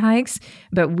guided hikes,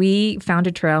 but we found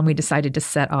a trail and we decided to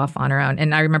set off on our own.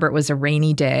 And I remember it was a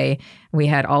rainy day. We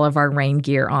had all of our rain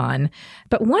gear on.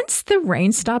 But once the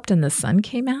rain stopped and the sun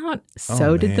came out,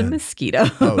 so did the mosquitoes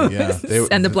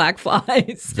and the black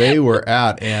flies. They were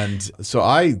out. And so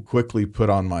I quickly put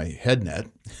on my head net,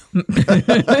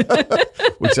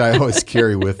 which I always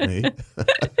carry with me.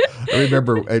 I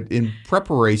remember in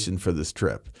preparation for this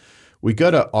trip, we go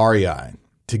to REI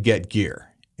to get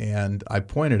gear. And I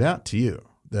pointed out to you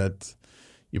that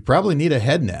you probably need a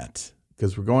head net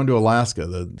because we're going to Alaska.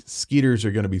 The skeeters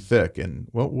are going to be thick. And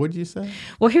what would you say?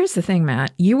 Well, here's the thing,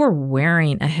 Matt. You were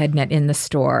wearing a head net in the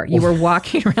store. You were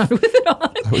walking around with it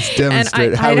on. I was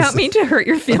demonstrating. And I don't mean to hurt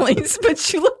your feelings,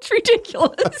 but you looked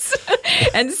ridiculous.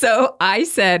 And so I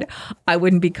said I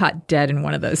wouldn't be caught dead in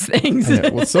one of those things.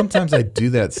 Well, sometimes I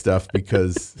do that stuff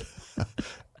because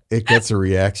it gets a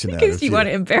reaction out of you. Because you want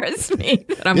to embarrass me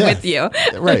that I'm with you.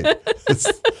 Right.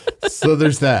 So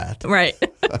there's that. Right.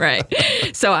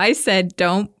 So I said,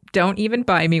 don't even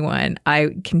buy me one.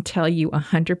 I can tell you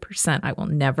 100% I will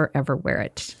never, ever wear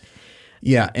it.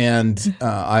 Yeah. And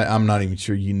I'm not even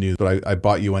sure you knew, but I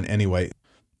bought you one anyway.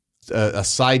 A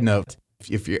side note,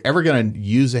 if you're ever going to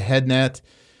use a head net,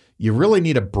 you really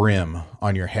need a brim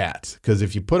on your hat. Because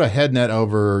if you put a head net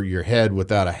over your head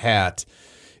without a hat,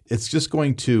 it's just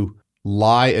going to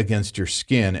lie against your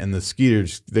skin, and the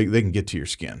skeeters, they can get to your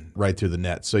skin right through the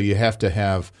net. So you have to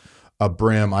have a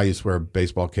brim. I used to wear a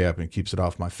baseball cap and it keeps it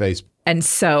off my face. And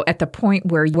so at the point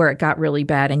where it got really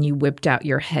bad and you whipped out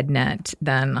your head net,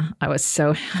 then I was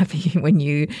so happy when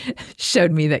you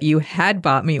showed me that you had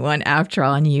bought me one after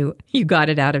all, and you got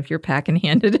it out of your pack and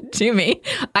handed it to me.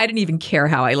 I didn't even care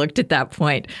how I looked at that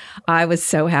point. I was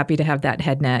so happy to have that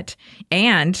head net.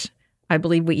 And I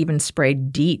believe we even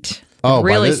sprayed DEET.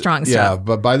 Really strong stuff. Yeah,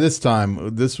 but by this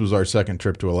time, this was our second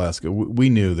trip to Alaska. We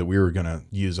knew that we were going to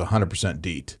use 100%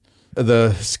 DEET.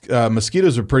 The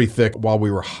mosquitoes are pretty thick. While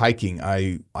we were hiking,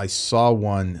 I saw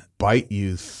one bite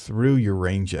you through your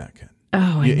rain jacket.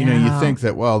 Oh, I You know, you know. think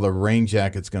that, well, the rain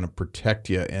jacket's going to protect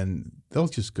you, and they'll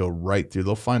just go right through.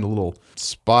 They'll find a little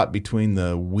spot between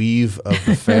the weave of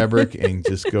the fabric and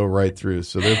just go right through.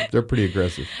 So they're pretty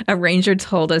aggressive. A ranger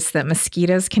told us that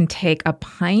mosquitoes can take a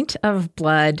pint of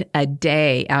blood a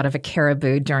day out of a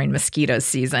caribou during mosquito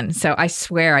season. So I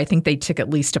swear, I think they took at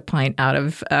least a pint out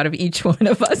of each one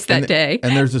of us that day.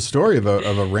 And there's a story of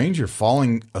a ranger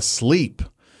falling asleep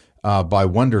by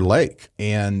Wonder Lake,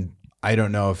 and I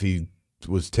don't know if he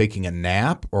was taking a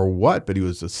nap or what, but he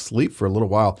was asleep for a little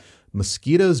while.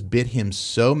 Mosquitoes bit him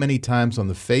so many times on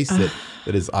the face that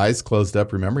his eyes closed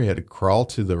up. Remember, he had to crawl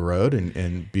to the road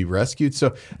and be rescued.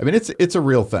 So, I mean, it's a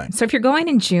real thing. So if you're going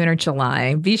in June or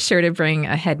July, be sure to bring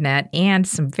a head net and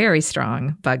some very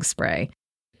strong bug spray.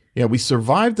 Yeah, we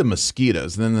survived the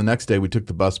mosquitoes. And then the next day we took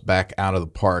the bus back out of the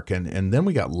park, and then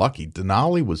we got lucky.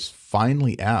 Denali was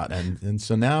finally out. And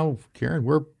so now, Karen,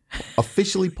 we're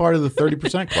officially part of the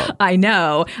 30% Club. I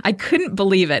know. I couldn't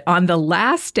believe it. On the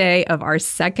last day of our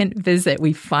second visit,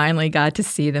 we finally got to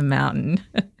see the mountain.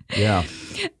 Yeah.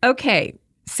 Okay.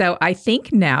 So I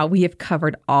think now we have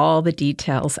covered all the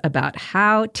details about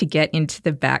how to get into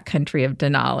the backcountry of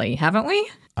Denali, haven't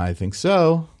we? I think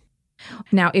so.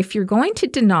 Now, if you're going to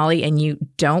Denali and you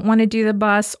don't want to do the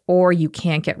bus or you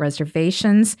can't get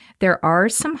reservations, there are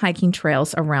some hiking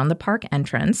trails around the park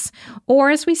entrance. Or,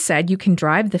 as we said, you can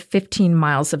drive the 15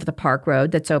 miles of the park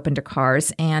road that's open to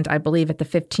cars. And I believe at the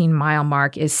 15-mile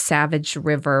mark is Savage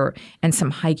River and some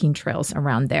hiking trails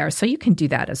around there. So you can do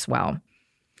that as well.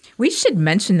 We should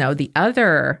mention, though, the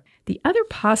other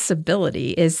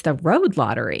possibility is the road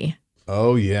lottery.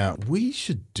 Oh, yeah. We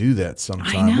should do that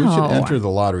sometime. I know. We should enter the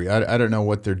lottery. I don't know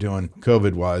what they're doing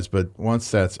COVID-wise, but once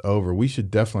that's over, we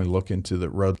should definitely look into the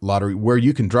road lottery where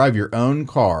you can drive your own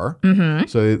car. Mm-hmm.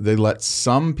 So they let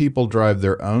some people drive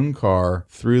their own car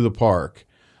through the park.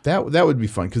 That would be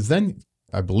fun because then,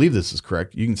 I believe this is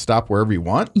correct, you can stop wherever you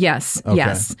want? Yes, Okay.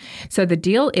 yes. So the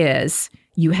deal is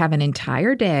you have an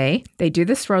entire day. They do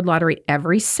this road lottery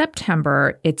every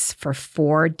September. It's for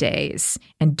 4 days.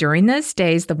 And during those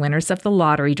days, the winners of the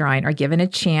lottery drawing are given a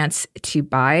chance to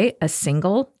buy a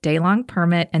single day-long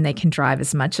permit, and they can drive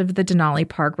as much of the Denali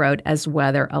Park Road as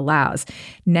weather allows.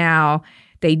 Now,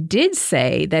 they did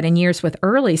say that in years with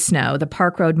early snow, the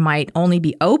park road might only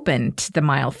be open to the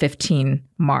mile 15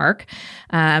 mark.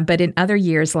 But in other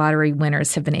years, lottery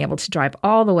winners have been able to drive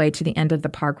all the way to the end of the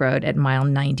park road at mile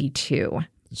 92.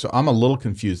 So I'm a little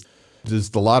confused. Does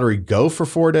the lottery go for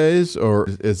 4 days, or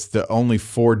is the only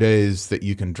 4 days that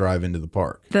you can drive into the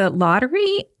park? The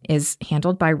lottery is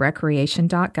handled by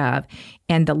recreation.gov,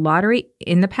 and the lottery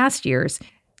in the past years,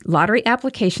 lottery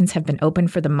applications have been open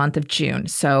for the month of June.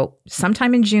 So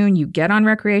sometime in June, you get on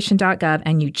recreation.gov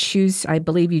and you choose, I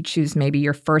believe you choose maybe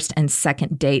your first and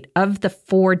second date of the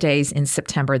 4 days in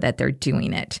September that they're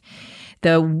doing it.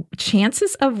 The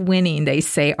chances of winning, they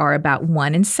say, are about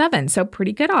 1 in 7. So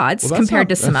pretty good odds compared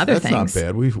to some other things. That's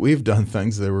not bad. We've done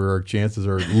things that where our chances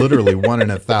are literally 1 in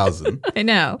 1,000. I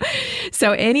know.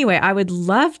 So anyway, I would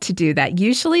love to do that.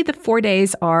 Usually the 4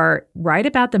 days are right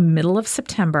about the middle of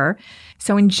September.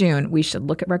 So in June, we should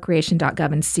look at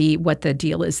recreation.gov and see what the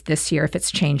deal is this year, if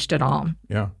it's changed at all.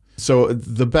 Yeah. So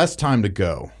the best time to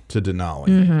go to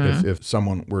Denali, if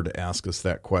someone were to ask us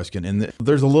that question. And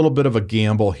there's a little bit of a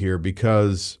gamble here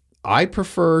because I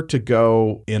prefer to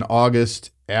go in August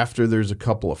after there's a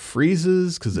couple of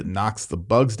freezes because it knocks the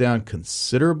bugs down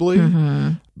considerably.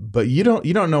 But you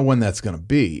don't know when that's going to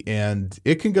be. And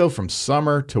it can go from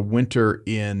summer to winter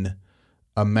in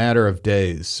a matter of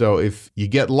days. So if you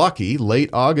get lucky, late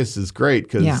August is great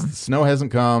because the snow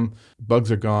hasn't come,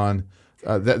 bugs are gone.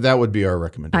 That would be our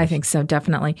recommendation. I think so,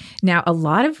 definitely. Now, a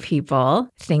lot of people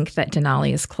think that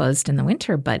Denali is closed in the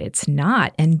winter, but it's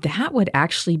not. And that would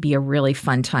actually be a really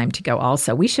fun time to go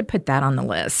also. We should put that on the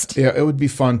list. Yeah, it would be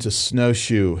fun to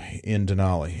snowshoe in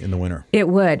Denali in the winter. It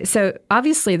would. So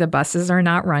obviously the buses are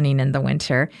not running in the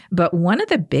winter, but one of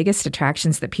the biggest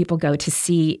attractions that people go to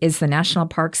see is the National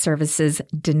Park Service's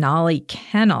Denali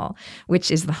Kennel,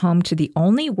 which is the home to the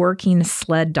only working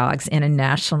sled dogs in a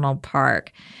national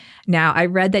park. Now, I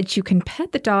read that you can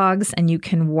pet the dogs and you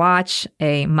can watch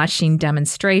a mushing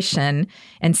demonstration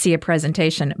and see a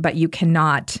presentation, but you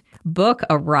cannot book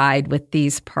a ride with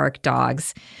these park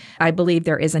dogs. I believe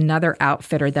there is another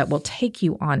outfitter that will take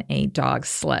you on a dog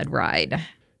sled ride.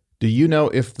 Do you know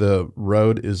if the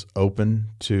road is open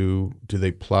do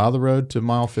they plow the road to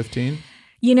mile 15?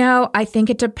 You know, I think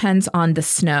it depends on the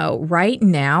snow. Right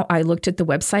now, I looked at the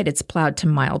website. It's plowed to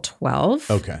mile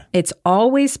 12. Okay. It's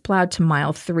always plowed to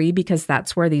mile 3 because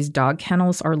that's where these dog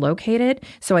kennels are located.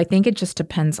 So I think it just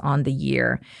depends on the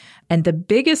year. And the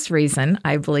biggest reason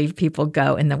I believe people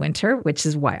go in the winter, which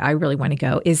is why I really want to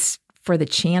go, is for the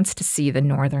chance to see the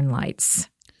northern lights.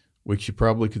 Which you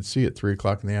probably could see at 3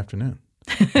 o'clock in the afternoon.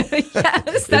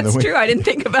 Yes, that's true. I didn't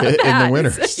think about that. In the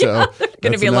winter. So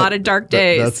going to be a lot of dark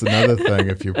days. That's another thing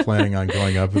if you're planning on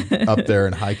going up there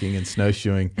and hiking and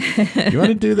snowshoeing. You want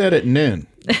to do that at noon.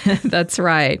 That's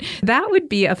right. That would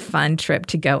be a fun trip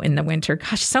to go in the winter.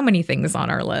 Gosh, so many things on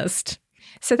our list.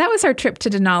 So that was our trip to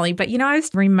Denali. But, I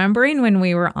was remembering when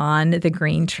we were on the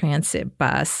Green Transit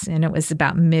bus, and it was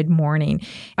about mid-morning,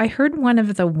 I heard one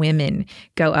of the women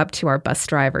go up to our bus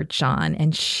driver, John,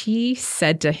 and she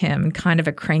said to him in kind of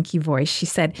a cranky voice, she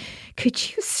said, "Could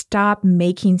you stop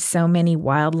making so many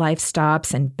wildlife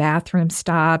stops and bathroom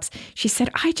stops?" She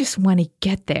said, "I just want to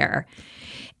get there."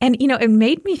 And, it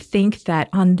made me think that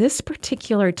on this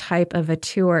particular type of a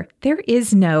tour, there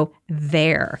is no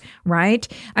there, right?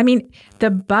 I mean, the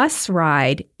bus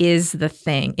ride is the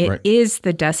thing. It is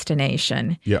the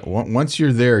destination. Yeah. Once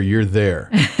you're there, you're there.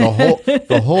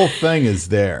 The whole thing is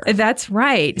there. That's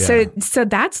right. Yeah. So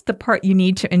that's the part you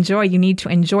need to enjoy. You need to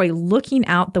enjoy looking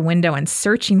out the window and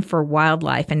searching for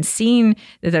wildlife and seeing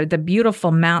the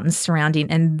beautiful mountains surrounding.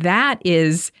 And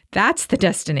that's the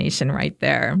destination right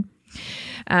there.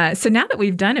 So now that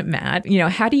we've done it, Matt,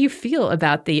 how do you feel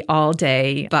about the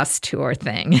all-day bus tour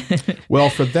thing? Well,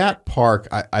 for that park,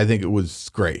 I think it was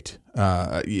great.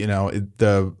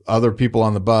 The other people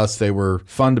on the bus, they were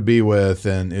fun to be with,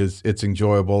 and it's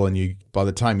enjoyable. And by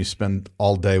the time you spend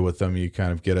all day with them, you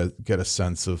kind of get a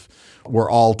sense of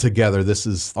we're all together. This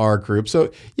is our group.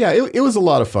 So yeah, it was a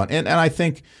lot of fun. And I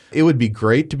think it would be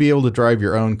great to be able to drive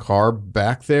your own car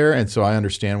back there. And so I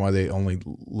understand why they only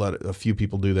let a few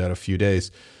people do that a few days.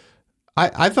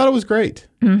 I thought it was great.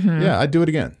 Mm-hmm. Yeah, I'd do it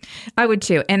again. I would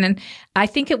too. And I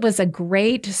think it was a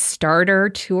great starter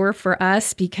tour for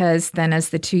us because then as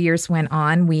the 2 years went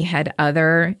on, we had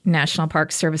other National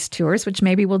Park Service tours, which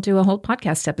maybe we'll do a whole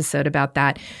podcast episode about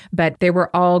that. But they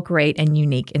were all great and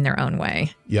unique in their own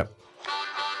way. Yep.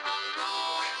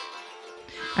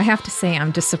 I have to say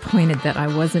I'm disappointed that I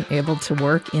wasn't able to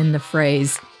work in the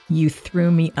phrase, "You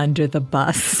threw me under the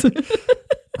bus."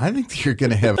 I think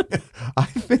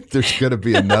there's going to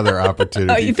be another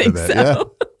opportunity. Oh, you think for that.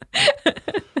 So? Yeah.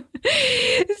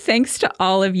 Thanks to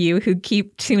all of you who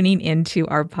keep tuning into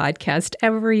our podcast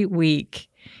every week.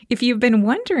 If you've been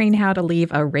wondering how to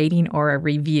leave a rating or a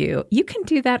review, you can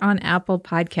do that on Apple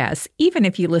Podcasts, even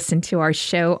if you listen to our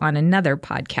show on another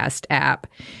podcast app.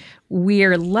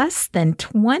 We're less than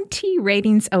 20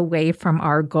 ratings away from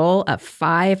our goal of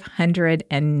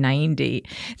 590.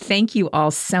 Thank you all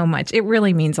so much. It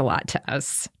really means a lot to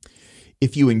us.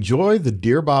 If you enjoy the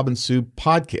Dear Bob and Sue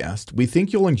podcast, we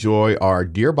think you'll enjoy our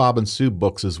Dear Bob and Sue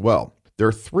books as well. There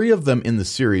are 3 of them in the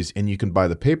series, and you can buy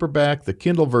the paperback, the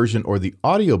Kindle version, or the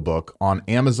audiobook on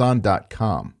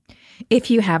Amazon.com.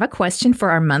 If you have a question for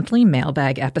our monthly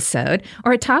mailbag episode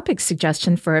or a topic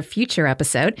suggestion for a future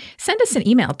episode, send us an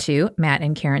email to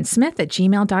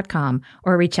mattandkarensmith@gmail.com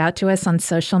or reach out to us on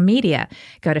social media.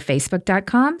 Go to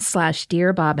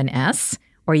facebook.com/DearBobandS,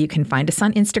 or you can find us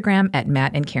on Instagram at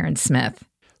mattandkarensmith.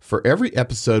 For every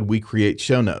episode, we create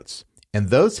show notes, and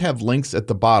those have links at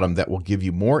the bottom that will give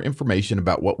you more information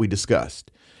about what we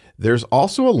discussed. There's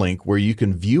also a link where you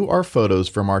can view our photos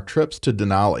from our trips to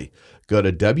Denali. Go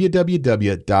to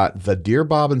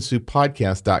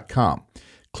www.thedearbobandsuepodcast.com.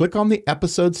 Click on the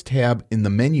Episodes tab in the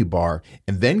menu bar,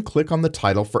 and then click on the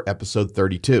title for episode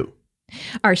 32.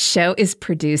 Our show is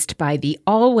produced by the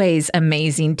always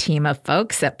amazing team of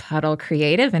folks at Puddle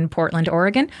Creative in Portland,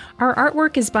 Oregon. Our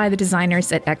artwork is by the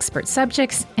designers at Expert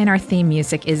Subjects, and our theme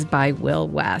music is by Will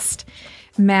West.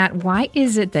 Matt, why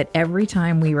is it that every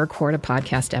time we record a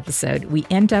podcast episode, we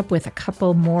end up with a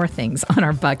couple more things on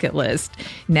our bucket list?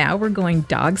 Now we're going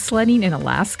dog sledding in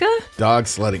Alaska? Dog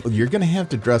sledding. You're going to have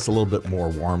to dress a little bit more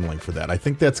warmly for that. I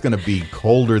think that's going to be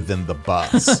colder than the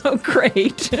bus. Oh,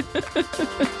 great.